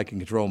believe that I can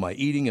control my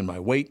eating and my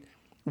weight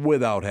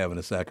without having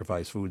to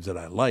sacrifice foods that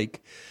I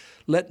like.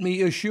 Let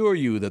me assure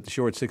you that the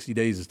short 60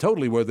 days is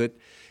totally worth it.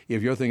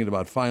 If you're thinking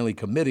about finally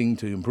committing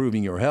to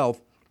improving your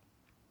health,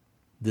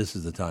 this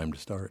is the time to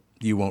start.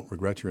 You won't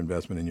regret your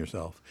investment in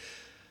yourself.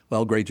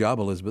 Well, great job,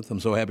 Elizabeth.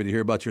 I'm so happy to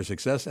hear about your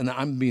success, and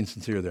I'm being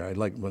sincere there. I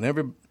like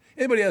whenever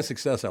anybody has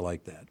success, I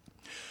like that.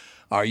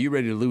 Are you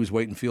ready to lose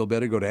weight and feel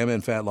better? Go to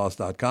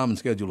mnfatloss.com and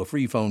schedule a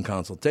free phone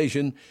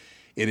consultation.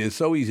 It is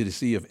so easy to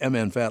see if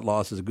MN Fat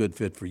Loss is a good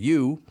fit for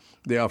you.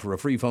 They offer a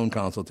free phone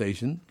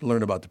consultation to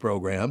learn about the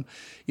program.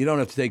 You don't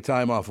have to take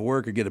time off of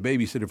work or get a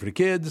babysitter for the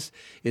kids.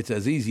 It's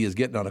as easy as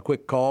getting on a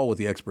quick call with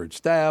the expert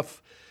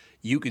staff.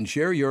 You can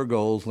share your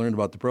goals, learn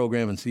about the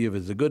program, and see if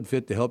it's a good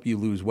fit to help you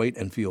lose weight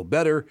and feel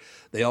better.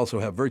 They also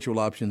have virtual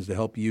options to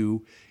help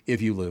you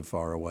if you live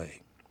far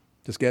away.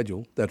 To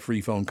schedule that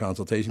free phone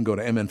consultation, go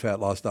to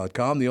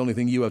mnfatloss.com. The only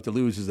thing you have to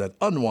lose is that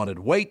unwanted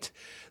weight.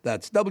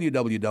 That's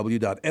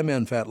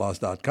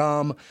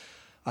www.mnfatloss.com.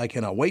 I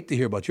cannot wait to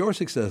hear about your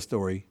success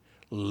story.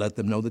 Let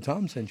them know that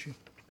Tom sent you.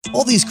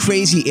 All these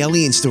crazy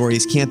alien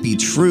stories can't be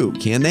true,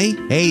 can they?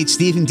 Hey, it's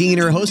Stephen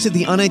Diener, host of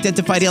the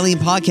Unidentified Alien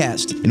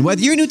Podcast. And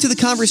whether you're new to the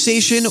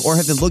conversation or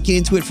have been looking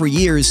into it for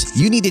years,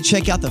 you need to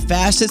check out the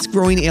fastest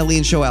growing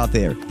alien show out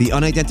there, the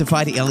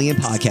Unidentified Alien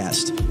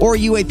Podcast, or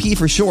UAP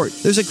for short.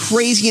 There's a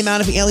crazy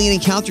amount of alien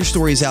encounter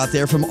stories out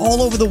there from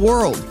all over the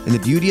world. And the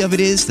beauty of it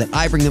is that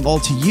I bring them all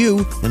to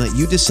you and let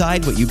you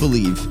decide what you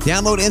believe.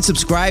 Download and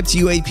subscribe to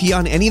UAP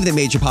on any of the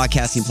major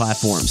podcasting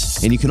platforms.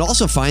 And you can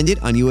also find it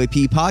on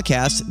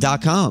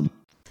UAPpodcast.com.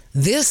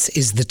 This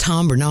is the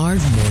Tom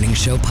Barnard Morning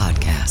Show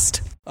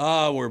podcast.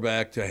 We're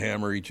back to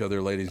hammer each other,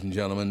 ladies and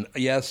gentlemen.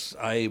 Yes,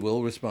 I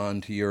will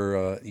respond to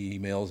your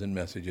emails and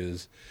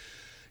messages.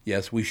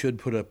 Yes, we should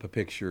put up a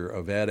picture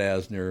of Ed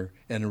Asner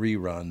and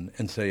Rerun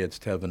and say it's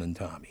Tevin and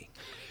Tommy.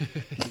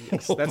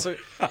 Yes, that's going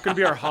to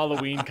be our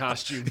Halloween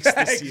costumes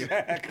this year.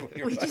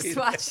 Exactly. We just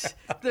watched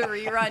the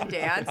Rerun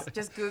dance.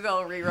 Just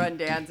Google Rerun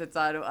dance. It's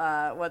on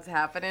What's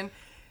Happening.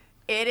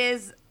 It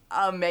is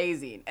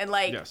amazing. And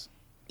yes.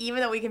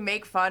 Even though we can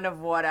make fun of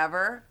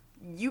whatever,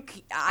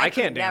 I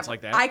can't dance like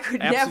that. I could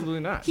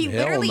Absolutely never. not. He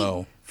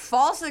literally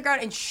falls to the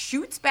ground and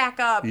shoots back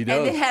up, and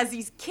then has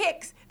these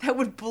kicks that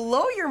would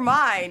blow your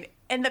mind.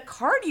 And the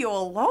cardio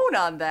alone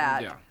on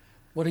that. Yeah.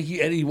 And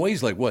he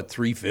weighs like what,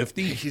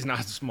 350? He's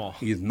not small.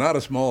 He's not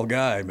a small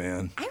guy,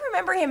 man. I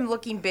remember him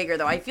looking bigger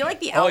though. I feel like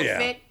the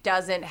outfit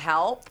doesn't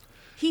help.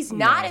 He's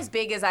not as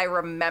big as I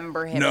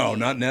remember him. No,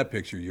 not in that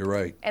picture. You're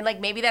right. And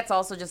maybe that's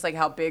also just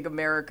how big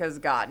America's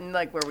gotten,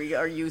 where we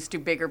are used to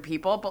bigger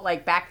people.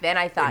 But back then,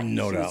 I thought he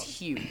was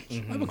huge.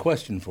 Mm-hmm. I have a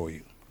question for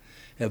you.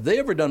 Have they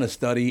ever done a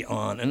study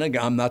on? And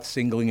I'm not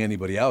singling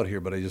anybody out here,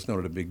 but I just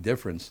noted a big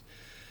difference.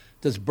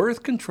 Does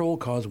birth control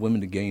cause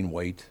women to gain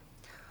weight?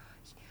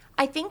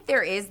 I think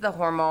there is the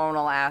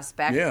hormonal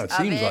aspect. Yeah, it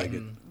seems like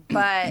it.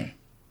 But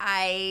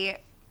I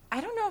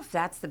don't know if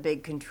that's the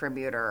big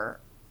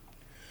contributor.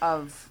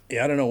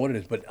 Yeah, I don't know what it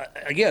is, but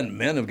again,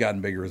 men have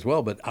gotten bigger as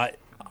well. But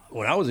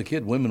when I was a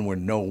kid, women were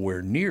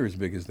nowhere near as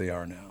big as they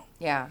are now.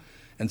 Yeah.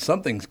 And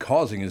something's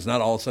causing it. It's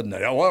not all of a sudden that,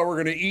 we're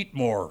going to eat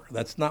more.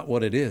 That's not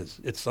what it is.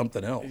 It's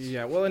something else.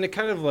 Yeah, well, and it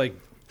kind of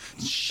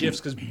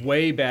shifts because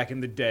way back in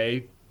the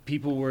day,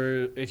 people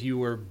were, if you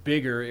were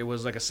bigger, it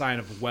was like a sign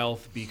of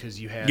wealth because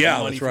you had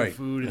money for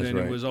food. And then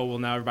it was,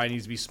 now everybody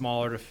needs to be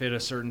smaller to fit a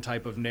certain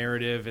type of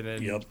narrative. And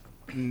then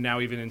now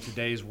even in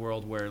today's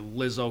world where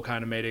Lizzo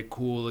kind of made it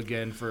cool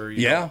again for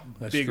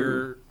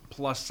bigger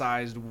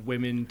plus-sized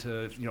women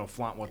to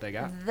flaunt what they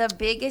got. The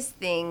biggest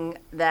thing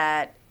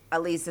that,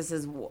 at least this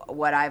is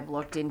what I've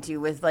looked into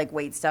with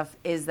weight stuff,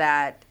 is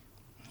that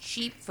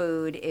cheap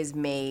food is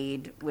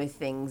made with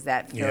things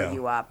that fill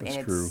you up, that's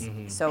and true.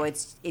 so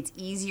it's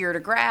easier to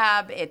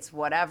grab. It's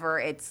whatever.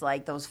 It's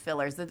like those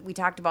fillers. We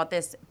talked about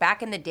this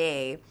back in the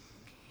day.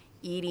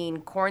 Eating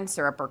corn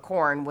syrup or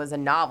corn was a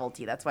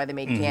novelty. That's why they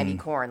made candy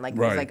corn. Like it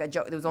was like a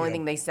joke. It was the only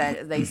thing they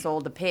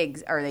sold to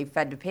pigs, or they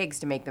fed to pigs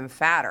to make them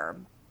fatter.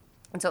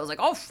 And so it was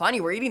like, oh,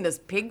 funny, we're eating this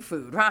pig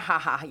food, ha ha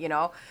ha, you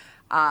know.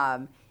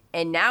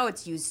 And now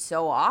it's used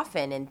so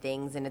often in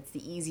things, and it's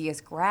the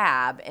easiest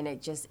grab, and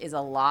it just is a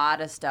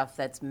lot of stuff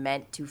that's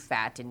meant to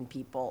fatten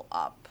people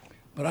up.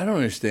 But I don't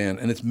understand,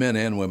 and it's men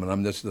and women.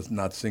 I'm just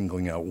not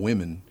singling out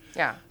women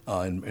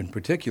in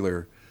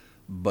particular,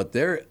 but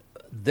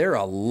they're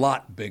a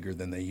lot bigger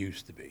than they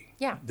used to be.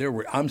 Yeah.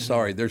 I'm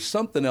sorry, there's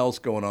something else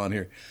going on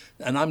here,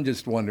 and I'm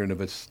just wondering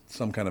if it's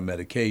some kind of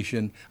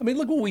medication. I mean,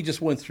 look what we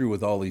just went through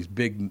with all these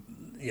big,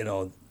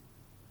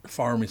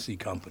 pharmacy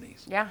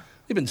companies. Yeah.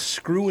 They've been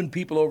screwing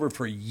people over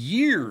for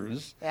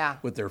years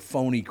with their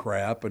phony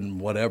crap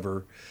and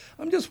whatever.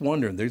 I'm just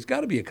wondering, there's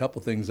got to be a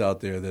couple things out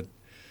there that,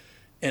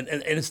 and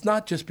it's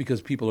not just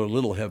because people are a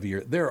little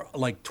heavier. They're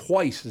like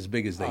twice as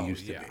big as they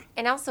used to be.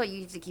 And also,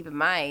 you have to keep in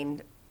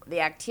mind, the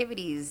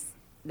activities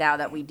now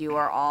that we do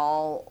are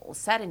all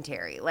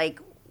sedentary. Like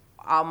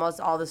almost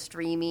all the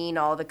streaming,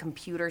 all the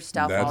computer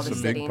stuff, all the That's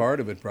a sitting big part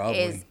of it, probably.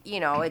 is,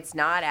 it's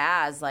not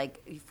as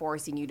like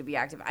forcing you to be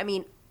active. I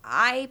mean,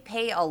 I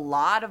pay a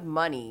lot of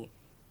money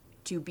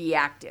to be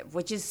active,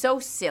 which is so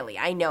silly.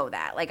 I know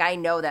that.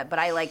 But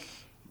I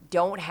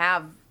don't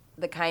have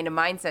the kind of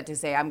mindset to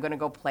say I'm going to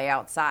go play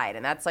outside,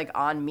 and that's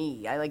on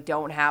me. I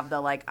don't have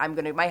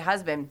the my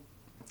husband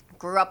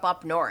grew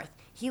up north.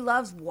 He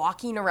loves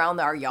walking around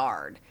our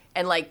yard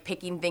and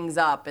picking things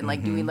up and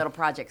doing little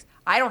projects.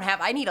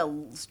 I need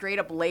a straight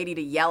up lady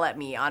to yell at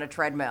me on a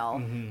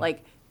treadmill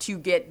to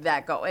get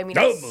that go. I mean,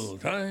 double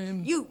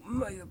time. You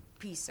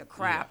piece of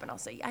crap, and I'll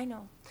say, I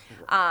know.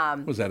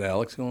 Was that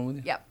Alex going with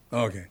you? Yep.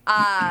 Okay.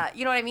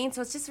 You know what I mean?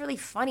 So it's just really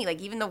funny.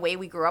 Even the way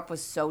we grew up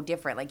was so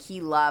different. He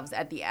loves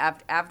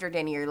after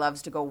dinner, he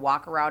loves to go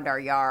walk around our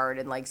yard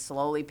and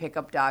slowly pick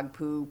up dog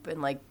poop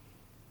and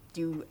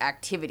do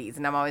activities.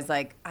 And I'm always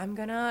I'm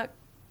gonna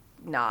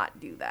not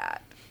do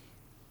that.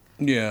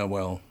 Yeah,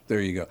 well, there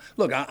you go.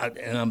 Look,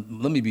 let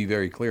me be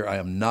very clear. I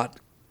am not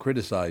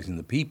criticizing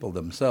the people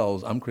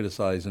themselves. I'm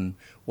criticizing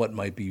what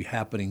might be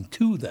happening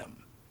to them.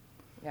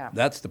 Yeah.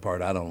 That's the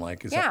part I don't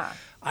like.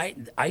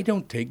 I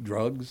don't take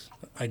drugs.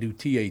 I do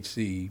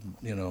THC.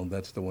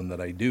 That's the one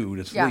that I do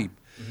to sleep.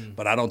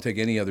 But I don't take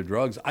any other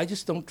drugs. I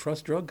just don't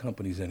trust drug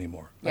companies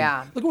anymore.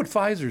 Yeah. Look at what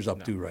Pfizer's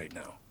up to right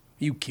now. Are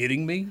you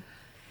kidding me?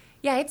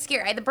 Yeah, it's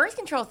scary. The birth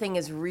control thing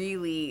is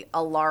really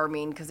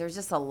alarming because there's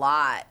just a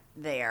lot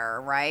there,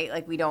 right?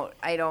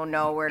 I don't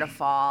know where to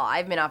fall.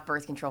 I've been off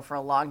birth control for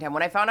a long time.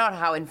 When I found out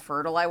how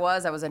infertile I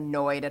was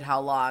annoyed at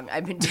how long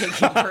I've been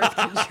taking birth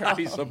control.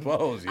 I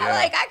suppose,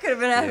 yeah. I could have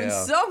been having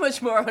so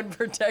much more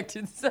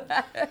unprotected sex.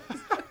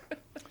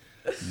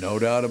 No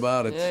doubt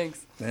about it.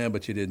 Thanks. Yeah,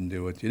 but you didn't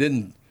do it. You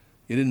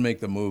didn't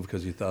make the move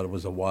because you thought it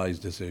was a wise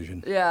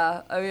decision.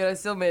 Yeah, I mean, I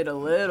still made a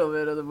little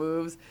bit of the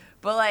moves.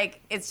 But,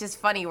 it's just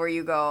funny where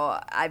you go,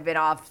 I've been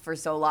off for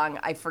so long,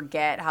 I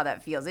forget how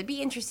that feels. It'd be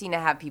interesting to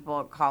have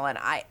people call in.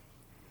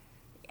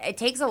 It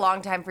takes a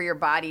long time for your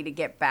body to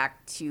get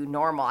back to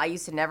normal. I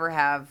used to never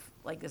have,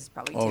 this is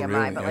probably TMI,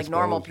 really? but, I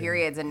normal suppose,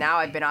 periods. And now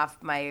I've been off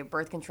my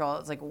birth control.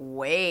 It's,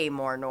 way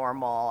more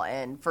normal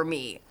and for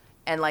me.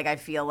 And, I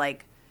feel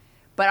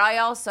but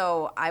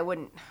I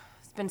wouldn't,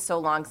 it's been so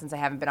long since I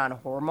haven't been on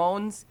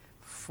hormones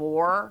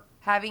for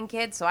having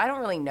kids. So I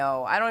don't really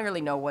know. I don't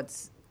really know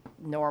what's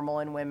normal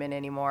in women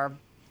anymore.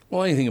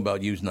 Well, anything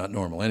about you is not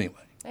normal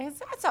anyway.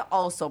 That's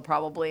also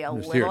probably a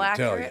I'm just little here to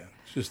accurate. tell you.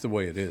 It's just the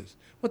way it is.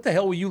 What the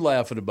hell were you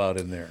laughing about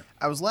in there?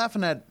 I was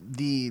laughing at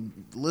the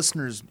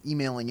listeners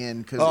emailing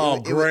in because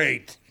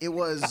it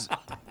was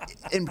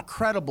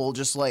incredible.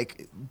 Just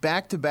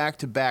back to back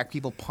to back,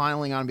 people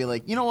piling on and be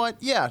like, you know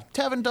what? Yeah,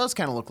 Tevin does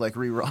kind of look like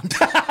Rerun.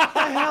 What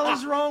the hell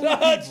is wrong with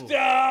people?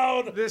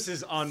 Touchdown! This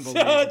is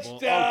unbelievable.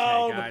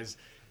 Touchdown! Okay, guys.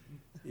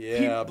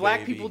 Yeah, Black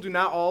baby. people do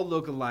not all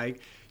look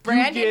alike.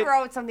 Brandon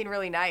wrote something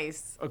really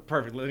nice. Oh,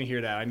 perfect. Let me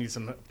hear that. I need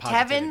some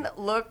positivity. Tevin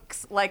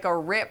looks like a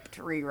ripped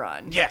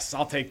Rerun. Yes,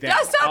 I'll take that.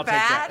 That's not I'll bad.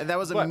 Take that. And that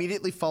was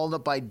immediately followed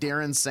up by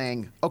Darren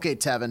saying, okay,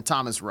 Tevin,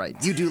 Tom is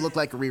right. You do look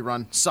like a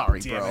Rerun.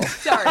 Sorry, bro.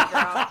 Sorry,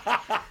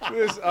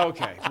 bro.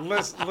 Okay.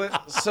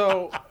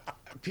 So,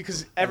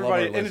 because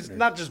everybody, and it's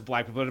not just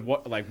black people,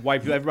 but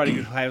white people,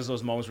 everybody has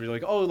those moments where you're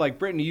like, oh,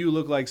 Brittany, you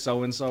look like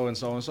so-and-so and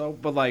so-and-so.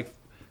 But,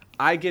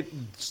 I get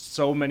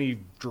so many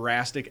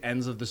drastic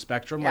ends of the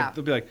spectrum. Yeah.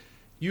 They'll be like,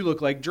 you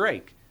look like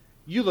Drake.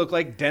 You look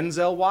like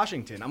Denzel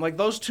Washington. I'm like,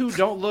 those two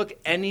don't look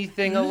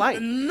anything alike.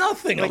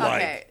 Nothing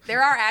alike. Okay,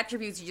 there are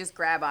attributes you just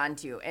grab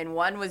onto, and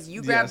one was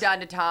you grabbed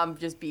onto Tom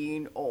just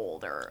being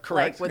older.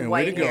 Correct. With And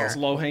white hair. It's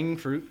low-hanging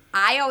fruit.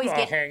 I always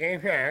get...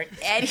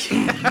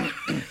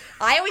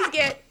 I always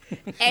get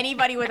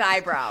Anybody with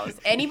eyebrows.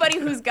 Anybody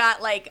who's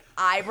got, like,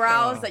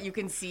 eyebrows that you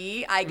can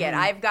see, I get.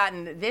 I've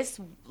gotten this,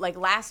 like,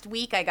 last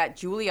week I got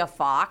Julia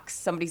Fox.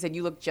 Somebody said,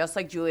 you look just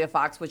like Julia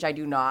Fox, which I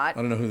do not.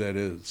 I don't know who that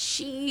is.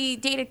 She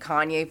dated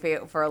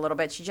Kanye for a little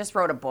bit. She just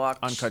wrote a book.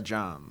 Uncut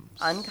Gems.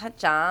 Uncut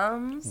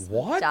Gems.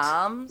 What?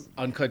 Gems.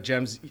 Uncut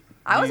Gems.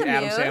 I was the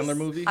Adam amused. Sandler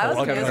movie. I was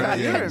amused with yeah,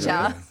 Uncut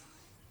yeah. Gems.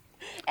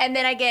 And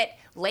then I get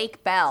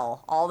Lake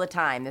Bell all the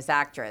time, this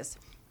actress,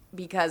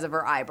 because of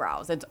her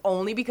eyebrows. It's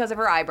only because of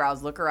her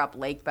eyebrows. Look her up,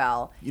 Lake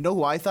Bell. You know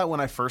who I thought when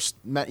I first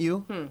met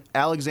you?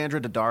 Alexandra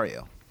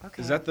Daddario.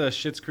 Okay. Is that the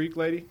Schitt's Creek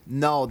lady?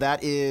 No,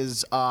 that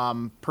is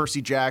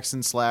Percy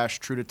Jackson /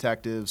 True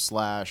Detective /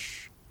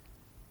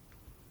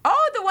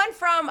 Oh, the one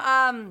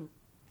from,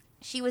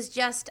 she was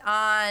just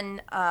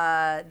on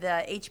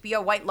the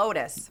HBO White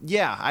Lotus.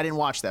 Yeah, I didn't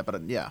watch that,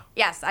 but yeah.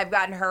 Yes, I've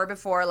gotten her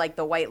before, like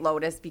the White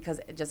Lotus, because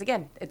just,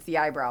 again, it's the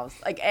eyebrows.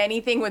 Like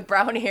anything with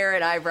brown hair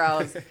and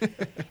eyebrows.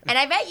 And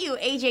I bet you,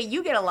 AJ,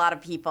 you get a lot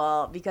of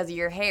people because of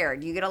your hair.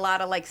 Do you get a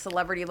lot of, like,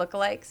 celebrity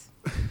lookalikes?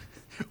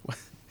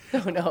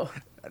 Oh, no.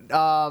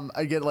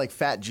 I get like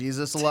Fat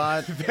Jesus a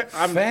lot.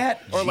 I'm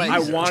fat. Or like I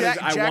wanted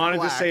Jack to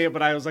Black. say it,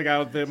 but I was like,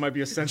 that might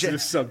be a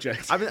sensitive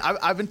subject.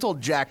 I've been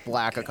told Jack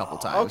Black a couple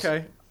times.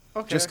 Okay.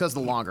 Just because the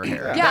longer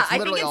hair. Yeah, That's I think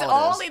literally it's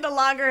all it is. only the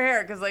longer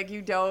hair because, like,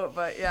 you don't.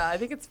 But, yeah, I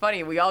think it's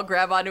funny. We all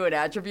grab onto an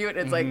attribute. And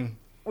it's like,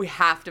 we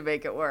have to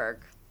make it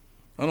work.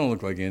 I don't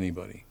look like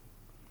anybody.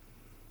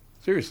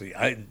 Seriously,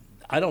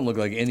 I don't look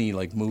like any,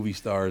 like, movie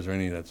stars or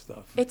any of that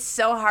stuff. It's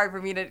so hard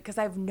for me to, because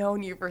I've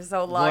known you for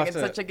so long at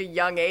such like a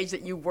young age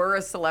that you were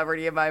a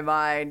celebrity in my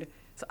mind.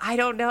 So I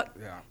don't know.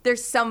 Yeah.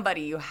 There's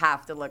somebody you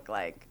have to look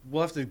like.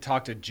 We'll have to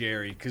talk to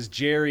Jerry because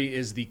Jerry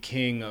is the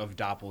king of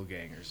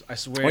doppelgangers. I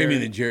swear. Oh, you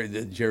mean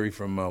the Jerry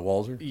from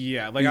Walzer?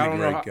 Yeah, like He's I a don't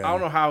know. great guy. I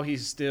don't know how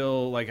he's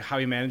still like how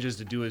he manages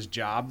to do his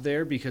job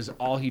there because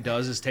all he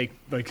does is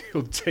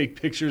he'll take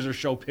pictures or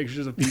show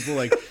pictures of people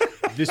like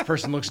this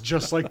person looks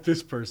just like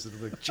this person.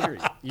 Like Jerry,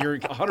 you're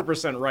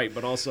 100% right,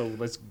 but also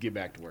let's get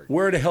back to work.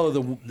 Where the hell are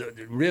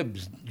the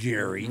ribs,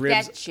 Jerry?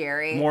 Ribs, Get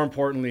Jerry. More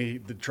importantly,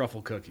 the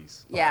truffle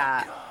cookies.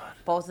 Yeah.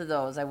 Both of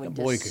those I would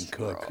That boy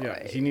destroy. can cook.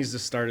 Yeah, he needs to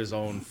start his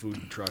own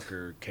food truck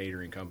or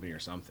catering company or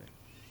something.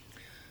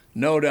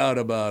 No doubt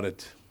about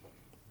it.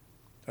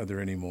 Are there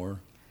any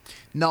more?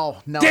 No.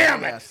 Damn not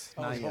it! yet.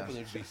 I Not was yet. hoping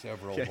there'd be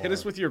several Yeah, more. hit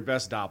us with your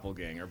best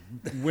doppelganger.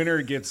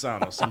 Winner gets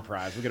some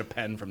prize. We'll get a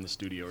pen from the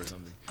studio or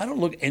something. I don't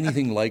look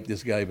anything like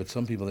this guy, but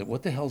some people.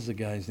 What the hell's the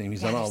guy's name?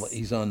 He's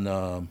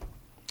on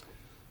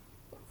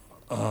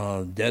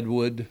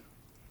Deadwood.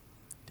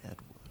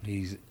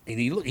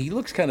 He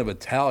looks kind of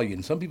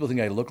Italian. Some people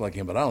think I look like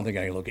him, but I don't think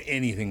I look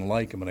anything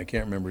like him, and I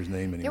can't remember his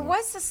name anymore. There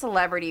was a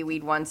celebrity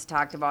we'd once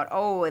talked about.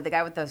 Oh, the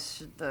guy with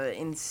the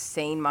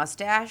insane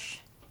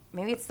mustache.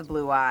 Maybe it's the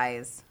blue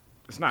eyes.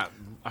 It's not.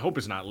 I hope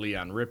it's not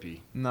Leon Rippey.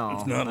 No.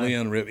 It's not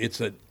Leon Rip.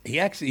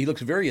 He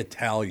looks very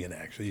Italian,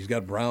 actually. He's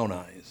got brown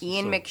eyes.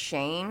 Ian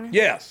McShane.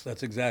 Yes,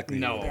 that's exactly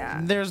No. it.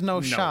 Yeah. There's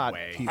no shot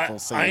way. people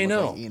say I look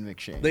know. like Ian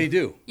McShane. They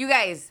do. You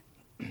guys,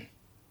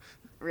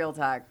 real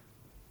talk.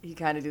 He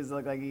kind of does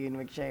look like Ian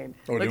McShane.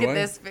 Oh, look do at I?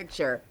 this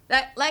picture.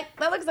 That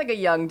looks like a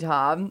young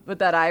Tom with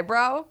that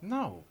eyebrow.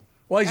 No.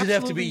 Why does it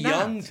have to be Absolutely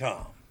young not.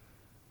 Tom?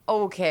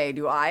 Okay,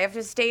 do I have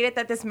to state it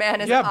that this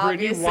man is Yeah,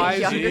 Brittany, obviously why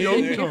is younger he than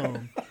young you?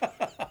 Tom?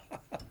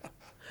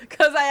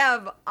 Because I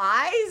have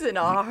eyes and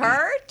a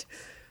heart.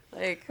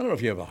 Like, I don't know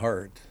if you have a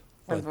heart.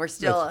 but we're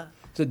still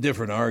it's a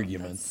different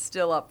argument.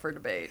 still up for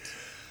debate.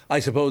 I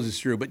suppose it's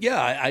true, but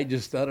yeah, I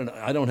don't know.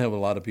 I don't have a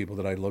lot of people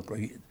that I look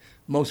like.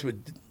 Most of it.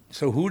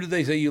 So who did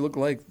they say you look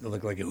like? They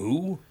look like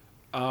who?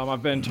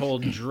 I've been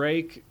told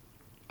Drake.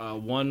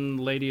 One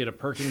lady at a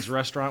Perkins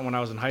restaurant when I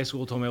was in high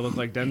school told me I looked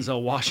like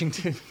Denzel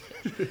Washington.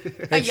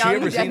 A Had she young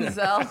ever seen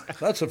Denzel.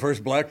 That's the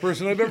first black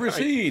person I've ever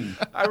seen.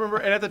 I remember,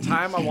 and at the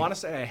time, I want to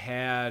say I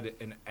had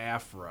an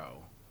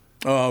afro.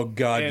 Oh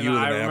God, And you and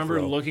I an remember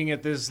afro. looking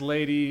at this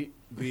lady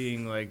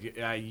being like,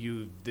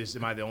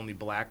 am I the only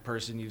black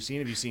person you've seen?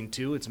 Have you seen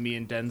two? It's me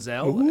and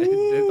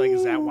Denzel. Like,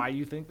 is that why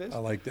you think this? I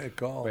like that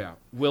call. But yeah.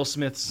 Will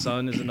Smith's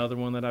son is another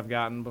one that I've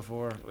gotten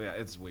before. Yeah,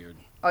 it's weird.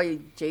 Oh,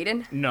 you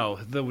Jaden? No,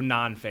 the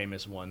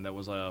non-famous one that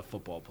was a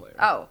football player.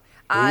 Oh.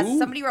 Who?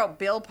 Somebody wrote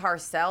Bill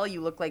Parcell.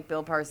 You look like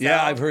Bill Parcell.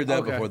 Yeah, I've heard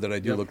that Okay. before. That I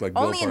do Yep. look like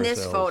Bill Only in this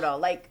Parcells. photo,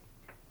 like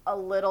a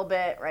little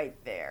bit right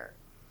there.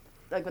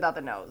 Like without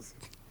the nose.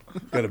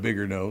 Got a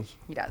bigger nose.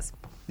 He does.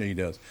 Yeah, he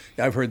does.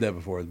 Yeah, I've heard that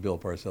before with Bill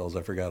Parcells.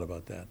 I forgot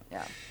about that.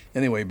 Yeah.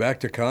 Anyway,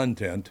 back to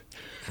content.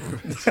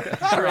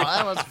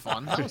 That was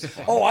fun.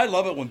 Oh, I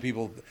love it when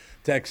people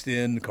text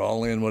in,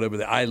 call in,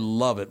 whatever. I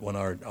love it when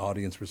our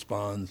audience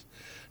responds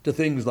to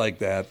things like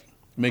that. It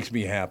makes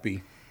me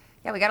happy.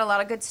 Yeah, we got a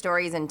lot of good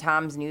stories in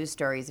Tom's news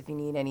stories if you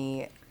need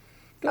any.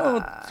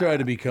 Don't try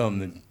to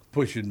become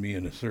pushing me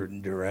in a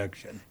certain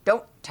direction.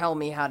 Don't tell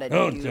me how to do it.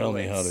 Don't tell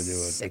me how to do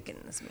it.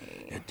 Sickens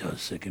me. It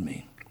does sicken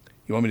me.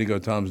 You want me to go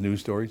Tom's news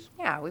stories?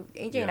 Yeah,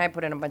 AJ and I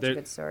put in a bunch There- of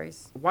good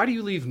stories. Why do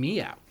you leave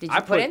me out? Did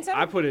you put in some?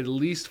 I put at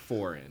least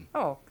 4 in.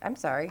 Oh, I'm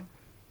sorry.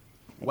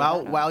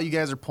 While you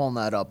guys are pulling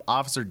that up,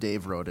 Officer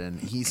Dave wrote in.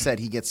 He said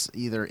he gets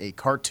either a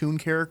cartoon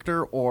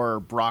character or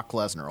Brock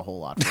Lesnar a whole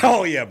lot.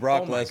 Oh yeah,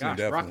 Brock Lesnar Gosh,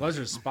 definitely. Brock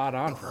Lesnar's spot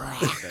on for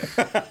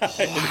everything.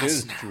 It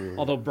is true.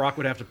 Although Brock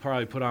would have to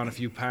probably put on a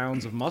few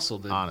pounds of muscle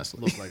to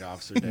look like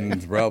Officer Dave.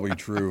 It's probably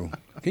true.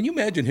 Can you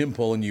imagine him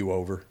pulling you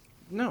over?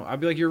 No, I'd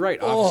be like, you're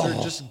right,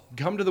 officer. Just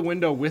come to the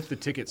window with the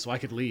ticket so I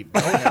could leave.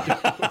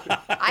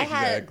 I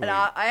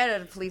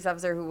had a police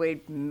officer who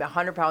weighed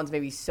 100 pounds,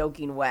 maybe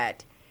soaking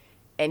wet,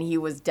 and he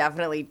was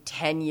definitely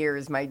 10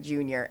 years my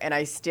junior, and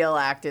I still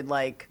acted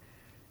like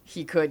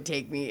he could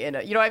take me in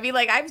a, you know, I mean,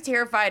 like, I'm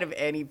terrified of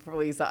any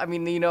police. I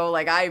mean, you know,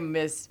 like,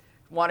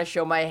 want to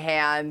show my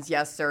hands,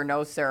 yes, sir,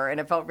 no, sir, and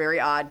it felt very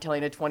odd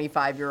telling a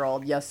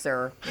 25-year-old, yes,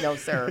 sir, no,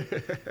 sir.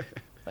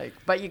 Like,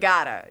 but you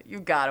gotta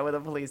with a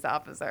police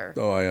officer.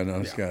 Oh, I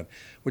know, Scott.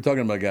 We're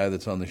talking about a guy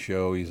that's on the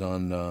show. He's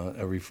on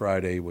every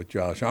Friday with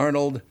Josh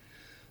Arnold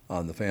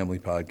on the Family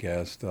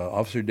Podcast.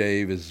 Officer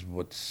Dave is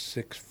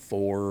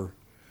 6'4",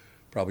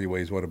 probably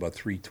weighs about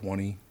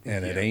 320,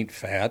 and it ain't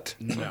fat.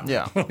 No.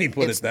 Yeah, Let me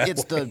put it that way.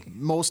 It's the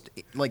most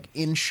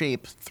in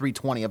shape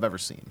 320 I've ever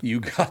seen. You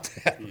got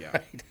that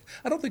right.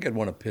 I don't think I'd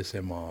want to piss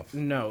him off.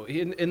 No,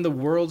 in the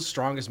world's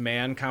strongest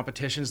man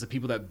competitions, the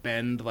people that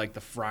bend like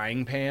the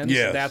frying pans,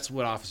 Yes. that's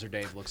what Officer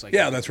Dave looks like.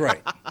 Yeah, that's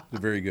right.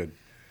 Very good.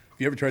 Have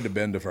you ever tried to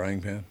bend a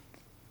frying pan?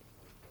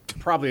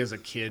 Probably as a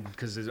kid,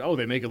 because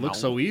they make it look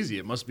so easy.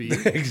 It must be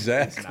easy.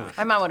 Exactly.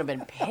 My mom would have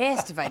been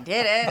pissed if I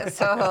did it.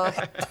 So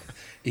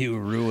You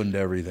ruined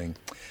everything.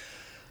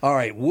 All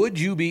right. Would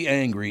you be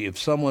angry if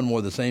someone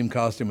wore the same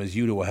costume as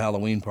you to a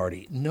Halloween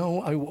party?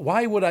 No.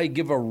 Why would I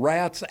give a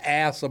rat's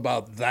ass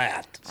about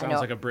that? Sounds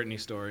like a Britney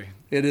story.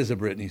 It is a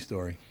Britney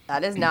story.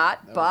 that is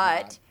not,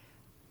 but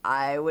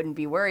I wouldn't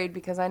be worried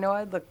because I know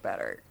I'd look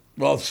better.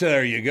 Well, so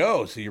there you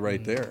go. See you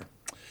right there.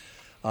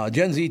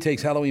 Gen Z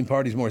takes Halloween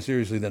parties more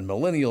seriously than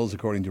millennials,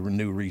 according to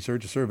new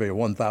research. A survey of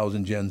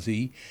 1,000 Gen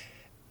Z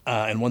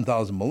and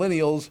 1,000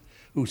 millennials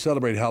who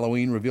celebrate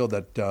Halloween revealed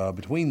that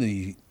between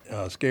the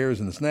scares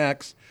and the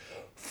snacks,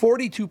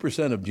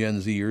 42% of Gen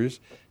Zers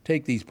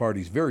take these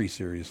parties very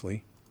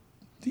seriously.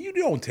 You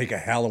don't take a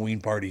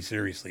Halloween party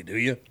seriously, do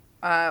you?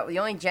 The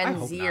only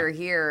Gen Zer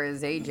here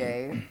is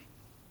AJ.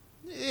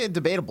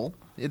 Debatable.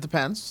 It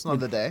depends on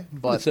the day,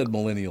 but it said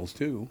millennials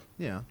too.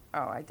 Yeah.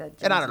 Oh, I did.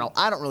 And I don't know.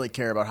 I don't really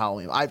care about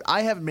Halloween.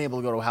 I haven't been able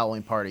to go to a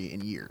Halloween party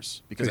in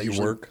years because I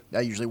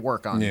usually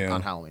work on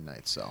Halloween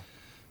nights. So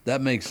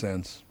that makes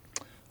sense.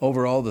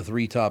 Overall, the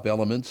three top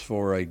elements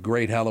for a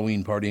great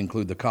Halloween party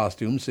include the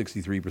costumes,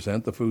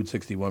 63%, the food,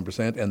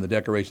 61%, and the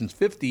decorations,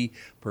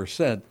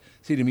 50%.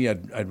 See, to me,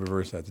 I'd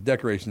reverse that. The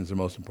decorations is the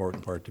most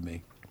important part to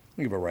me.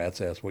 I give a rat's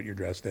ass what you're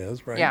dressed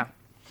as, right? Yeah.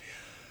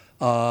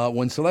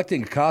 When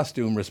selecting a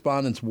costume,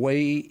 respondents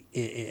weigh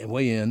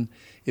in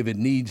if it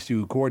needs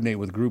to coordinate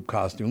with group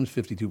costumes,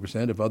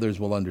 52%, if others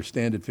will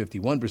understand it,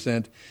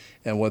 51%,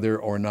 and whether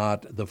or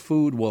not the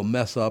food will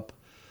mess up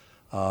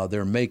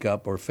their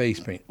makeup or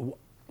face paint.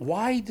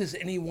 Why does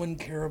anyone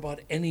care about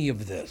any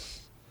of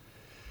this?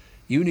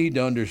 You need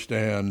to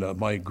understand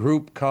my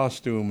group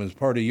costume is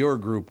part of your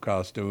group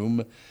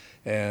costume,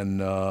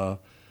 and I'm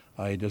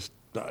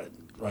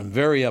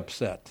very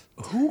upset.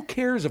 Who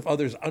cares if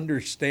others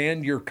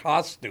understand your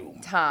costume?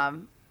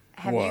 Tom,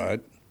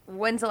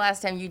 when's the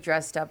last time you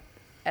dressed up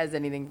as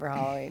anything for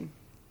Halloween?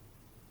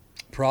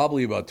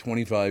 Probably about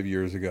 25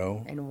 years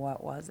ago. And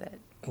what was it?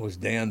 It was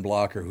Dan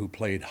Blocker who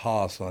played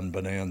Haas on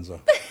Bonanza.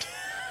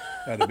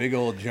 Had a big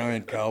old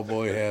giant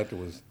cowboy hat that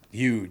was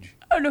huge.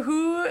 And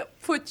who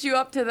put you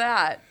up to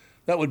that?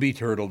 That would be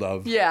Turtle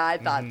Dove. Yeah, I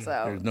thought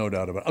so. There's no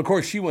doubt about it. Of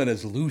course, she went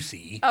as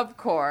Lucy. Of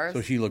course.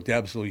 So she looked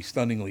absolutely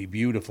stunningly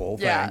beautiful,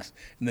 Yeah. thanks.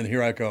 And then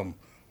here I come.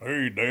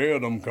 Hey,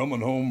 Dad, I'm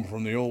coming home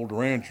from the old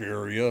ranch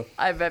area.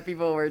 I bet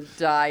people were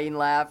dying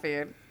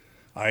laughing.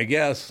 I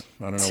guess.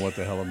 I don't know what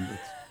the hell I'm...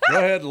 Go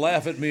ahead,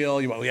 laugh at me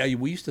all you want. Yeah,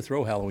 we used to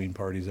throw Halloween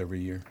parties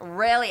every year.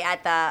 Really?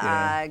 At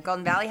the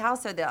Golden Valley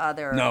house or the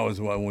other? No, it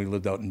was when we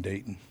lived out in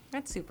Dayton.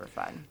 That's super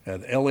fun.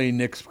 At L.A.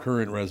 Nick's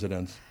current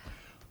residence.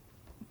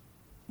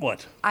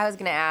 What? I was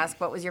going to ask,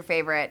 what was your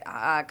favorite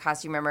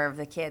costume member of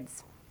the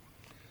kids?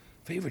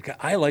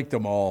 I liked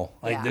them all.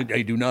 Yeah.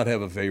 I do not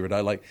have a favorite.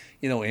 I like,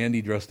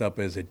 Andy dressed up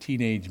as a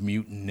Teenage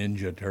Mutant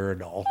Ninja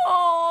Turtle.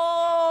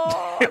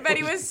 Oh, I bet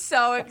he was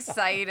so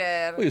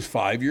excited. He was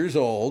 5 years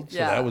old, so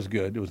Yeah. that was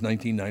good. It was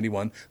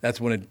 1991. That's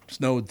when it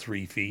snowed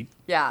 3 feet.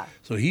 Yeah.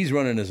 So he's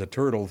running as a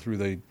turtle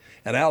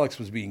and Alex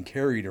was being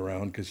carried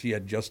around because she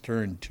had just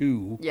turned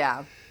 2.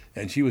 Yeah.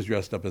 And she was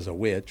dressed up as a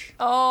witch.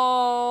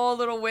 Oh,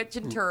 little witch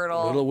and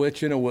turtle. Little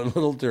witch and a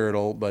little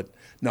turtle. But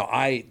no,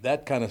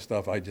 that kind of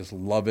stuff, I just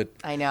love it.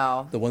 I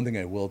know. The one thing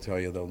I will tell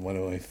you, though, one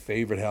of my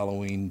favorite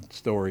Halloween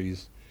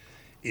stories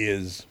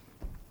is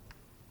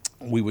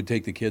we would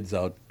take the kids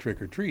out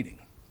trick-or-treating,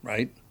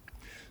 right?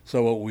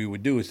 So what we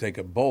would do is take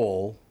a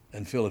bowl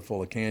and fill it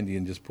full of candy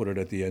and just put it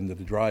at the end of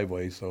the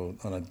driveway, so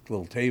on a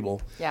little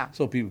table,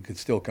 so people could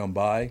still come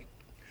by.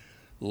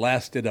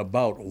 Lasted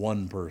about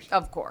one person.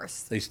 Of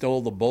course. They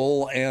stole the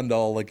bowl and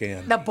all the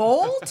candy. The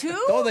bowl,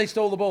 too? Oh, they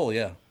stole the bowl,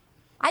 yeah.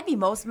 I'd be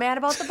most mad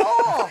about the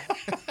bowl.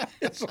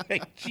 It's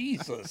like,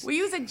 Jesus. We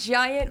use a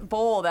giant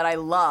bowl that I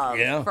love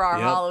for our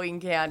Halloween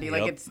candy.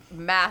 Like, it's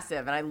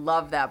massive, and I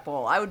love that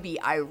bowl. I would be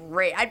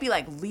irate. I'd be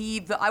like,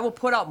 I will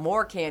put out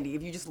more candy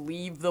if you just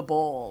leave the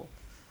bowl.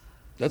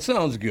 That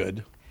sounds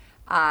good.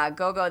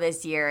 Go-Go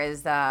this year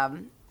is,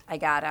 I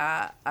got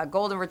a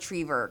golden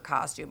retriever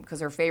costume because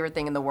her favorite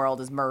thing in the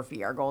world is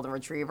Murphy, our golden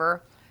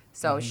retriever.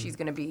 So she's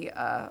going to be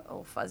a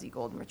little fuzzy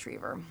golden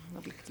retriever.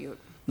 It'll be cute.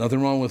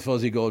 Nothing wrong with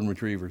fuzzy golden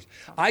retrievers.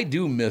 I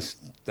do miss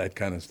that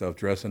kind of stuff,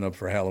 dressing up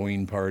for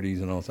Halloween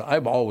parties and all that.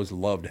 I've always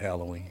loved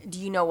Halloween. Do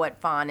you know what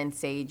Fawn and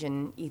Sage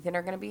and Ethan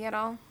are going to be at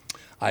all?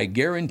 I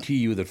guarantee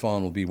you that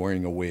Fawn will be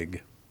wearing a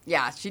wig.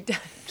 Yeah, she does.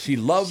 She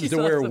loves to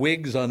wear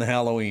wigs on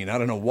Halloween. I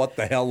don't know what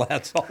the hell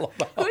that's all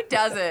about. Who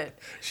doesn't?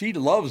 She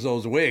loves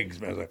those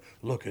wigs. Man, like,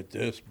 look at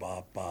this,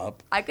 bop,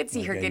 bop. I could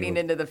see her getting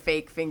into the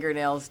fake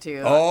fingernails,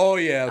 too. Oh,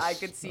 yes. I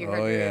could see her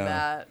doing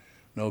that.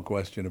 No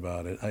question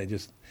about it.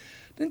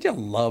 Didn't you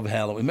love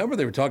Halloween? Remember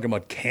they were talking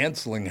about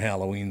canceling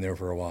Halloween there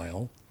for a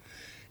while?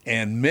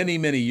 And many,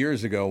 many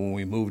years ago when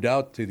we moved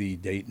out to the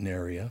Dayton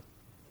area,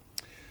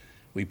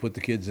 we put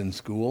the kids in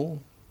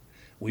school.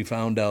 We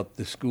found out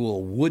the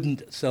school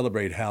wouldn't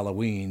celebrate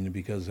Halloween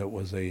because it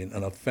was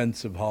an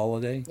offensive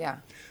holiday. Yeah.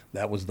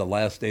 That was the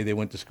last day they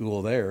went to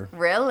school there.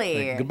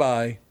 Really? Like,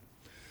 goodbye.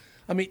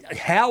 I mean,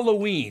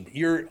 Halloween.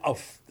 You're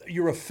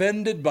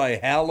offended by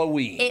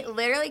Halloween. It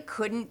literally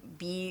couldn't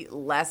be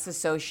less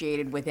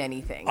associated with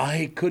anything.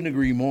 I couldn't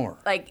agree more.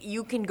 Like,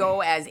 you can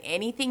go as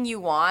anything you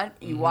want.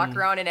 You walk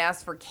around and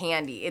ask for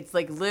candy. It's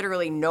like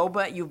literally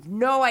you've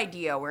no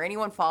idea where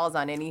anyone falls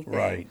on anything.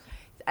 Right.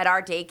 At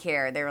our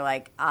daycare, they were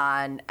like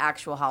on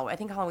actual Halloween. I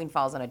think Halloween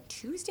falls on a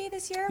Tuesday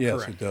this year.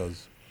 Yes, Correct. It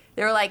does.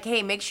 They were like,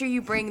 hey, make sure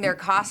you bring their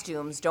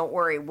costumes. Don't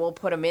worry, we'll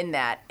put them in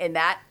that. And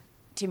that,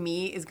 to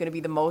me, is going to be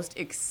the most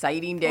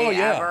exciting day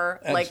ever.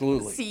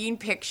 Absolutely. Like, seeing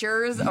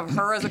pictures of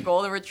her as a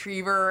golden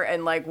retriever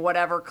and, like,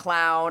 whatever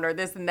clown or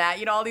this and that.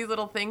 You know, all these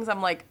little things.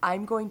 I'm like,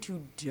 I'm going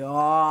to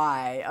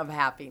die of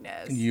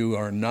happiness. You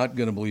are not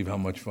going to believe how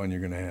much fun you're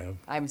going to have.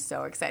 I'm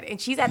so excited.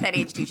 And she's at that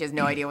age, too. She has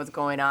no idea what's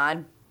going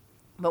on.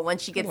 But when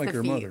she gets like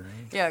her mother,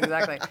 right? Yeah,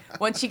 exactly.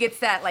 When she gets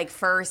that like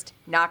first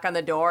knock on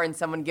the door and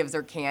someone gives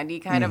her candy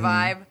kind of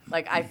vibe,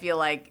 like I feel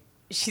like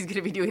she's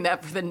gonna be doing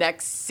that for the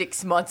next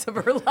 6 months of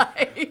her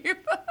life.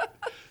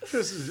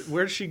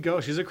 Where'd she go?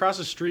 She's across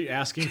the street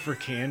asking for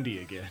candy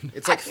again.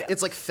 It's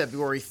like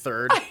February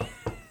 3rd.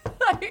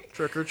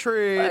 Trick or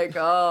treat.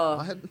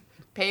 Like,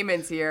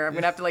 payments here. I'm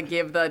gonna have to like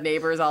give the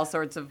neighbors all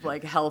sorts of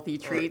like healthy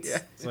treats.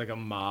 It's like a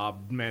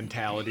mob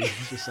mentality.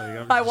 It's just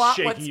like I'm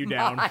shaking you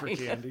down for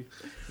candy.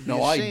 It'd be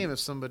a shame if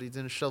somebody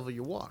didn't shovel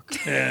your walk.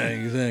 Yeah,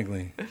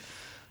 exactly.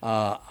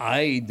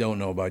 I don't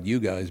know about you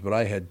guys, but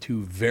I had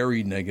 2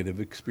 very negative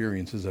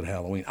experiences at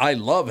Halloween. I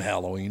love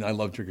Halloween. I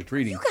love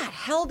trick-or-treating. You got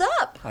held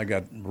up. I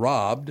got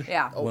robbed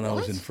when I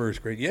was in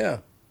 1st grade. Yeah.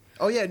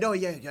 Oh, yeah. No,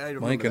 yeah. I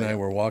remember Mike and I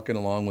were walking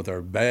along with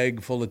our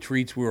bag full of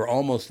treats. We were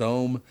almost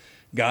home.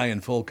 Guy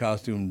in full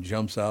costume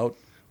jumps out,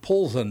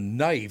 pulls a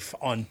knife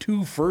on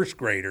 2 1st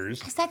graders.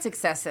 Because that's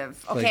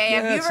excessive, okay?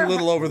 Like, that's a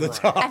little over the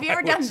top. Have you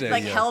ever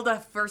held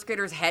a 1st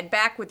grader's head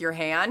back with your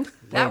hand?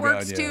 That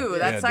works too. Yeah,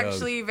 that's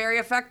actually very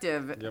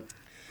effective. Yep.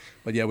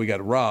 But yeah, we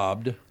got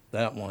robbed,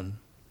 that one.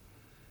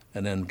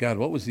 And then, God,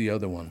 what was the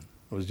other one?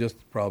 It was just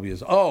probably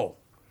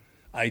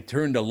I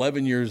turned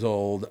 11 years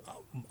old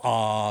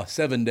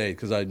 7 days,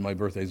 because my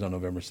birthday's on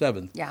November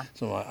 7th. Yeah.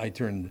 So I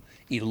turned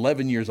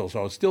 11 years old. So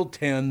I was still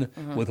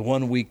 10 with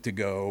 1 week to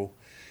go.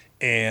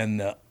 And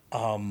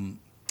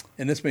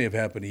this may have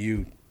happened to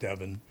you,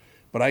 Devin,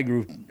 but I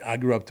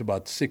grew up to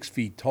about 6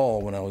 feet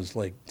tall when I was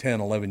like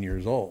 10, 11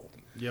 years old.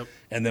 Yep.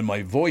 And then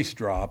my voice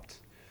dropped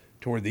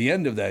toward the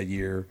end of that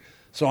year.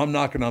 So I'm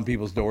knocking on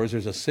people's doors.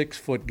 There's a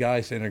 6-foot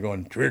guy sitting there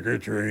going, trick or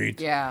treat.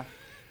 Yeah.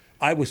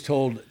 I was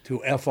told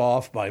to F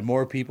off by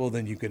more people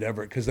than you could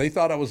ever, because they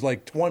thought I was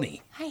like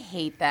 20. I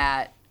hate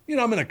that. You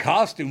know, I'm in a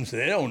costume, so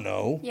they don't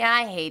know. Yeah,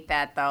 I hate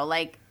that, though.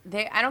 Like,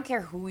 I don't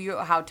care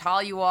how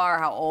tall you are,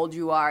 how old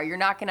you are. You're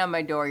knocking on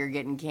my door, you're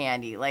getting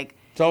candy. Like,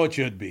 so it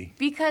should be.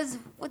 Because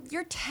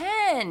you're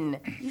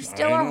 10. You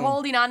still are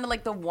holding on to,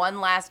 like, the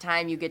one last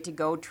time you get to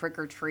go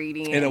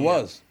trick-or-treating. And it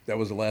was. That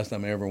was the last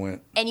time I ever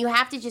went. And you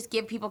have to just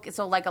give people...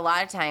 So, like, a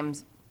lot of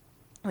times...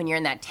 When you're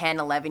in that 10,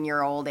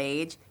 11-year-old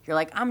age, you're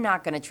like, I'm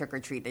not going to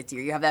trick-or-treat this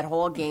year. You have that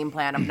whole game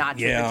plan of not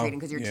trick-or-treating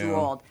because you're too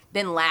old.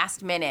 Then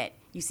last minute,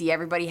 you see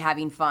everybody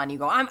having fun. You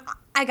go,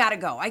 I got to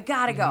go. I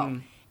got to go.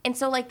 And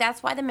so, like,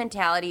 that's why the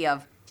mentality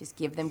of just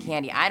give them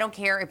candy. I don't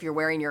care if you're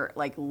wearing your,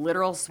 like,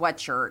 literal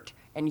sweatshirt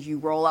and you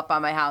roll up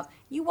on my house.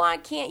 You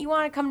want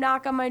to come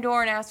knock on my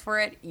door and ask for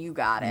it? You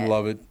got it.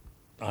 Love it.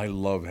 I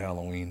love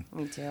Halloween.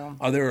 Me too.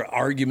 Are there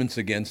arguments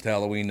against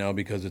Halloween now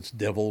because it's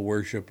devil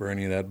worship or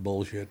any of that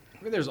bullshit?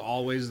 I mean, there's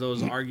always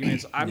those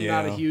arguments. I'm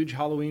not a huge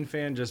Halloween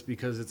fan just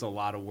because it's a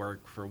lot of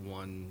work for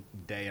one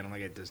day, and I'm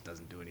like, it just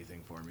doesn't do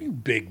anything for me. You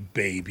big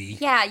baby.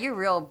 Yeah, you're a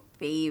real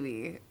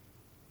baby.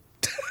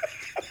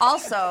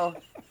 Also,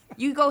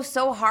 You go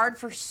so hard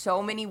for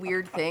so many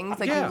weird things.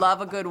 Like, you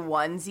love a good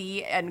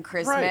onesie and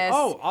Christmas.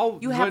 Right.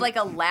 You have, like,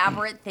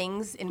 elaborate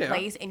things in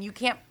place, and you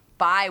can't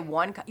buy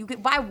one. You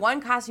can buy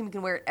one costume, you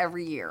can wear it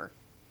every year.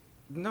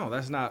 No,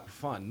 that's not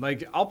fun.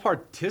 Like, I'll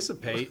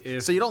participate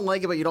if... So you don't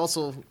like it, but you'd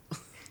also...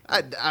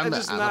 I'm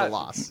at a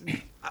loss.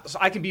 So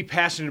I can be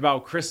passionate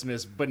about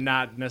Christmas, but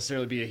not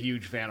necessarily be a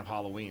huge fan of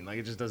Halloween. Like,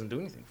 it just doesn't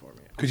do anything for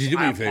me. Could you do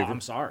me a favor? I'm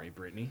sorry,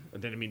 Brittany. I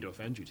didn't mean to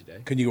offend you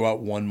today. Can you go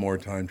out one more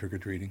time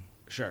trick-or-treating?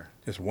 Sure.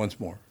 Just once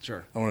more.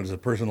 Sure. I want it as a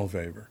personal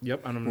favor.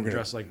 Yep, and I'm going to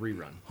dress like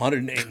Rerun.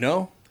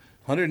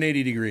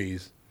 180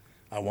 degrees.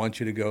 I want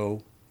you to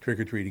go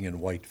trick-or-treating in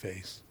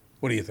whiteface.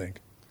 What do you think?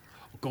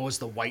 Go as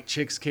the white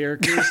chicks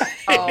characters.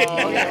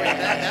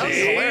 That was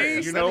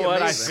hilarious. You know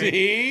what? I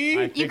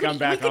think I'm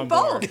back on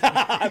board.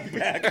 I'm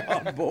back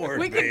on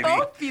board. We could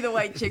both be the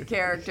white chick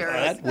characters.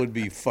 That would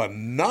be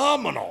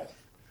phenomenal.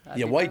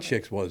 White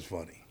Chicks was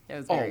funny. It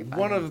was very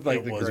funny. One of like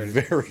it the was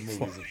greatest very movies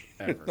funny.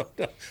 ever.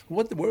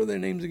 What were their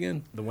names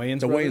again? The Wayans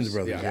The brothers. Wayans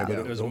brothers. Yeah, but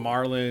it was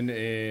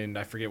Marlon and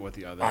I forget what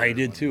the other. I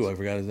did one too. is. I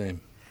forgot his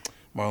name.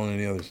 Marlon and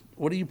the others.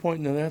 What are you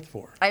pointing to that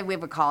for? We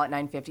have a call at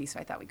 9:50, so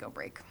I thought we'd go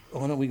break.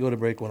 Why don't we go to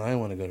break when I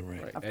want to go to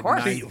break? Right. Of At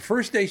course. See,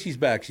 first day she's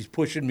back, she's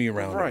pushing me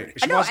around. Right. already.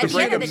 I know, at the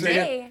end of the break.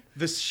 day,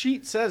 The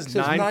sheet says It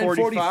says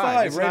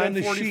 9:45. It's right on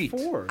the sheet.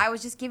 9:44. I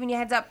was just giving you a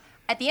heads up.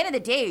 At the end of the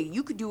day,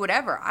 you could do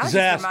whatever. I was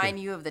Disaster. just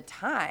reminding you of the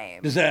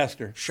time.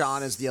 Disaster.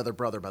 Sean is the other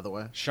brother, by the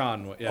way.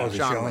 Sean. Yeah. Oh, is it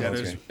Sean? Yeah,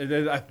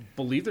 Okay. I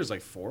believe there's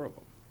like 4 of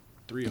them.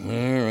 3 of them.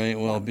 All right.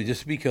 Well,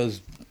 just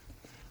because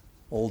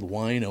old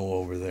wino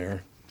over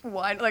there.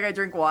 Wine? Like I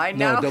drink wine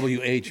now? No,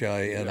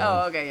 WHIN.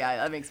 Oh, okay, yeah,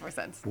 that makes more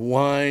sense.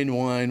 Wine.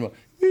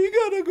 We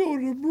gotta go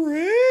to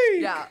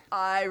break. Yeah,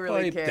 I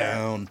really Pipe care.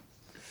 down.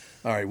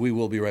 All right, we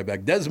will be right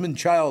back. Desmond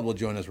Child will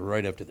join us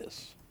right after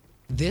this.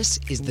 This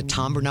is the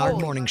Tom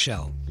Barnard Morning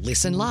Show.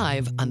 Listen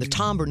live on the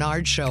Tom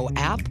Barnard Show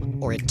app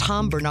or at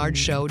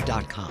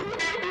tombarnardshow.com.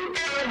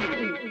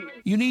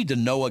 You need to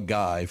know a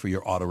guy for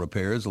your auto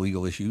repairs,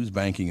 legal issues,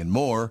 banking, and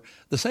more.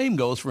 The same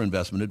goes for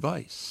investment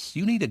advice.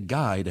 You need a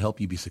guy to help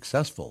you be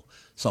successful,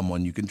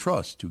 someone you can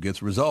trust who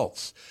gets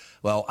results.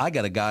 Well, I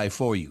got a guy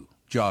for you,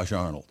 Josh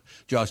Arnold.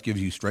 Josh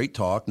gives you straight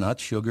talk, not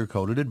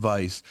sugar-coated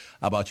advice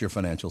about your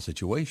financial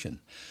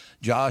situation.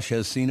 Josh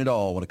has seen it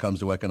all when it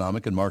comes to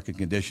economic and market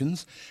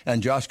conditions,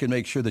 and Josh can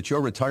make sure that your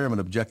retirement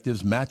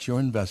objectives match your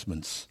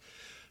investments.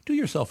 Do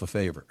yourself a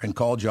favor and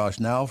call Josh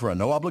now for a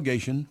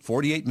no-obligation,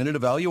 48-minute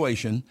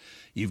evaluation.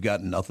 You've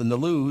got nothing to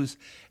lose,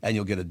 and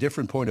you'll get a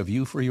different point of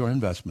view for your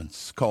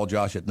investments. Call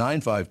Josh at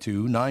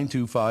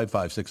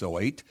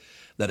 952-925-5608.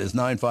 That is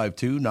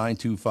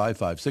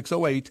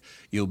 952-925-5608.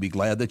 You'll be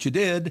glad that you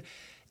did.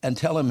 And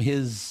tell him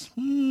his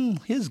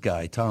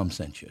guy, Tom,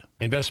 sent you.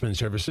 Investment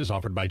services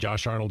offered by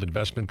Josh Arnold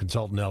Investment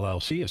Consultant,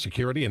 LLC, a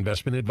security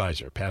investment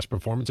advisor. Past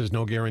performance is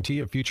no guarantee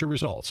of future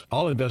results.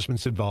 All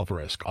investments involve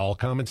risk. All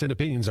comments and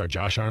opinions are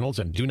Josh Arnold's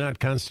and do not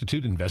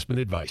constitute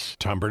investment advice.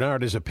 Tom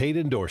Barnard is a paid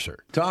endorser.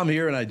 Tom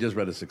here, and I just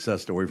read a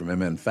success story from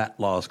MN Fat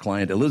Loss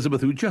client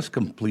Elizabeth, who just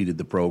completed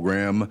the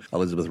program.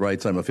 Elizabeth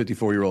writes, I'm a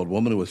 54-year-old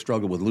woman who has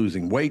struggled with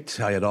losing weight.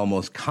 I had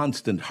almost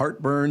constant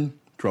heartburn,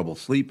 trouble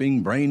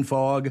sleeping, brain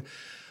fog.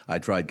 I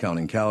tried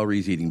counting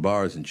calories, eating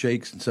bars and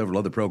shakes, and several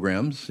other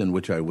programs in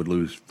which I would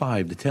lose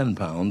 5 to 10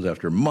 pounds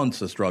after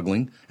months of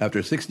struggling.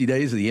 After 60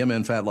 days of the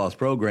MN Fat Loss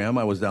program,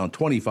 I was down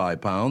 25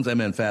 pounds.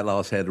 MN Fat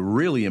Loss had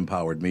really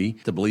empowered me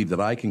to believe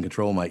that I can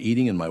control my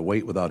eating and my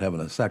weight without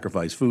having to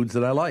sacrifice foods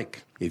that I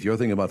like. If you're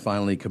thinking about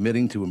finally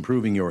committing to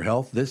improving your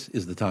health, this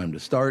is the time to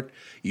start.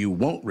 You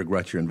won't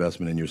regret your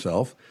investment in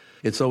yourself.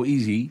 It's so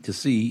easy to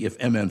see if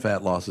MN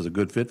Fat Loss is a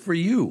good fit for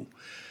you.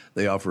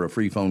 They offer a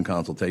free phone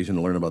consultation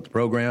to learn about the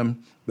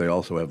program. They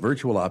also have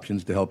virtual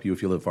options to help you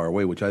if you live far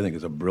away, which I think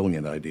is a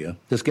brilliant idea.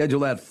 To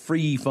schedule that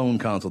free phone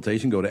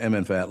consultation, go to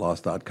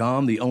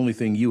mnfatloss.com. The only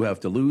thing you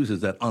have to lose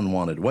is that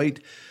unwanted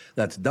weight.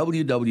 That's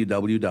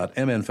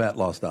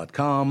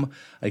www.mnfatloss.com.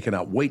 I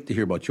cannot wait to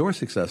hear about your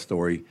success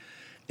story,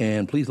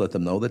 and please let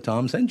them know that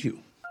Tom sent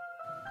you.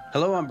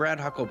 Hello, I'm Brad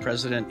Huckle,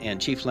 President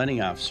and Chief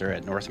Lending Officer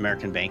at North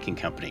American Banking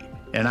Company.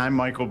 And I'm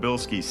Michael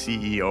Bilski,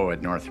 CEO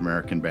at North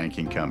American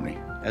Banking Company.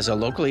 As a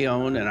locally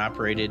owned and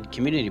operated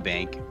community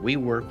bank, we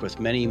work with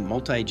many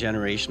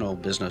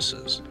multi-generational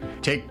businesses.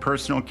 Take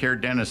Personal Care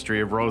Dentistry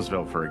of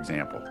Roseville, for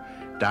example.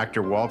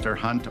 Dr. Walter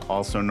Hunt,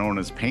 also known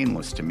as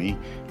Painless to me,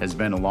 has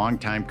been a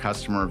longtime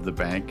customer of the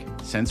bank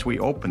since we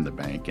opened the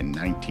bank in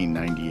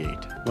 1998.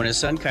 When his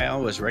son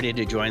Kyle was ready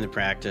to join the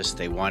practice,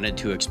 they wanted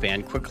to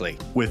expand quickly.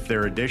 With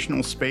their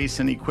additional space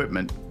and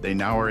equipment, they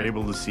now are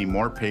able to see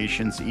more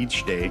patients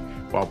each day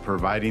while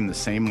providing the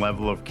same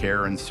level of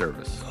care and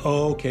service.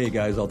 Okay,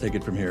 guys, I'll take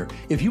it from here.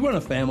 If you run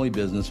a family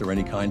business or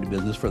any kind of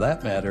business for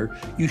that matter,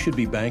 you should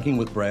be banking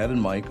with Brad and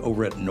Mike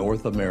over at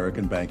North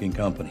American Banking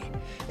Company.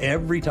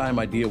 Every time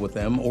I deal with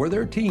them or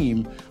their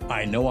team,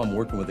 I know I'm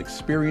working with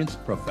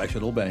experienced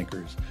professional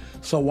bankers.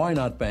 So why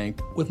not bank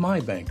with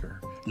my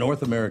banker?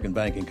 North American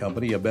Banking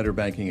Company, a better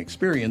banking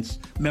experience,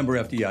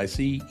 member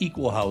FDIC,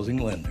 equal housing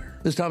lender.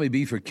 This is Tommy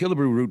B for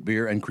Killebrew Root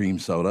Beer and Cream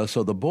Soda.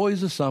 So the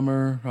boys of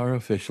summer are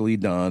officially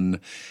done,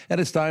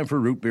 and it's time for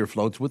root beer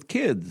floats with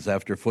kids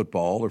after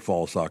football or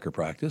fall soccer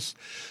practice.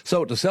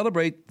 So to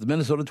celebrate the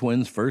Minnesota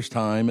Twins' first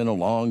time in a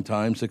long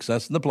time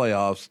success in the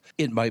playoffs,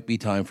 it might be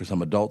time for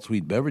some adult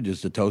sweet beverages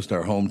to toast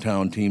our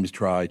hometown team's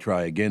try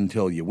again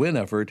till you win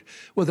effort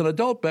with an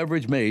adult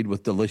beverage made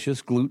with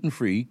delicious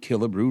gluten-free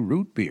Killebrew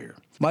Root Beer.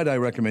 Might I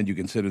recommend you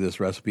consider this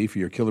recipe for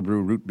your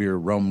Killebrew Root Beer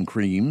rum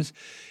creams?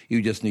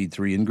 You just need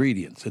 3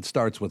 ingredients. It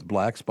starts with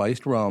black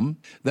spiced rum,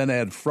 then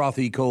add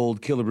frothy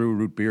cold Killebrew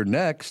Root Beer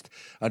next,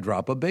 a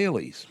drop of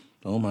Bailey's.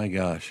 Oh my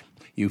gosh,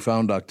 you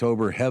found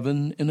October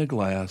heaven in a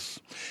glass.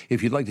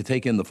 If you'd like to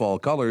take in the fall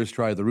colors,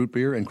 try the root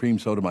beer and cream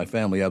soda my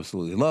family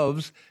absolutely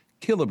loves.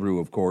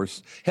 Killebrew, of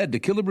course. Head to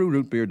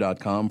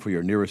KillebreWrootBeer.com for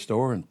your nearest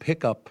store and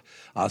pick up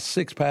a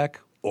 6-pack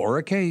or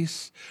a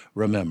case.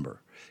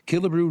 Remember,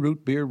 Killebrew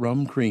Root Beer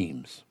Rum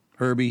Creams.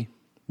 Herbie,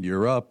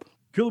 you're up.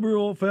 Killebrew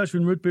Old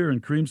Fashioned Root Beer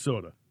and Cream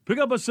Soda. Pick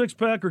up a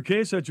 6-pack or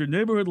case at your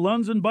neighborhood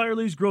Lunds and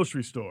Byerly's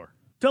grocery store.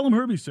 Tell them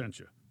Herbie sent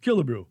you.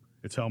 Killebrew.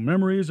 It's how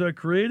memories are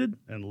created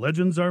and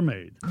legends are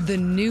made. The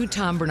new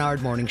Tom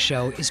Barnard Morning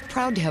Show is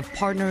proud to have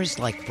partners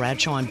like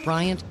Bradshaw &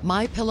 Bryant,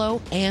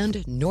 MyPillow,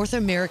 and North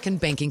American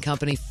Banking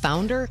Company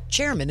founder,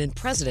 chairman, and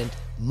president,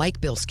 Mike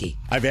Bilski.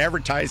 I've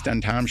advertised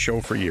on Tom's show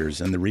for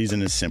years, and the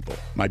reason is simple.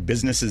 My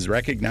business is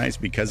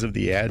recognized because of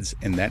the ads,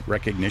 and that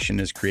recognition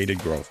has created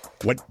growth.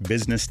 What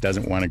business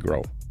doesn't want to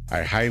grow?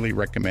 I highly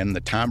recommend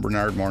the Tom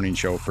Barnard Morning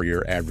Show for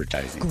your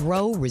advertising.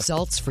 Grow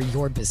results for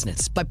your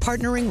business by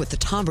partnering with the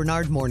Tom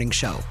Barnard Morning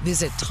Show.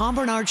 Visit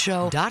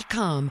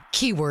TomBarnardShow.com,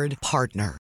 keyword partner.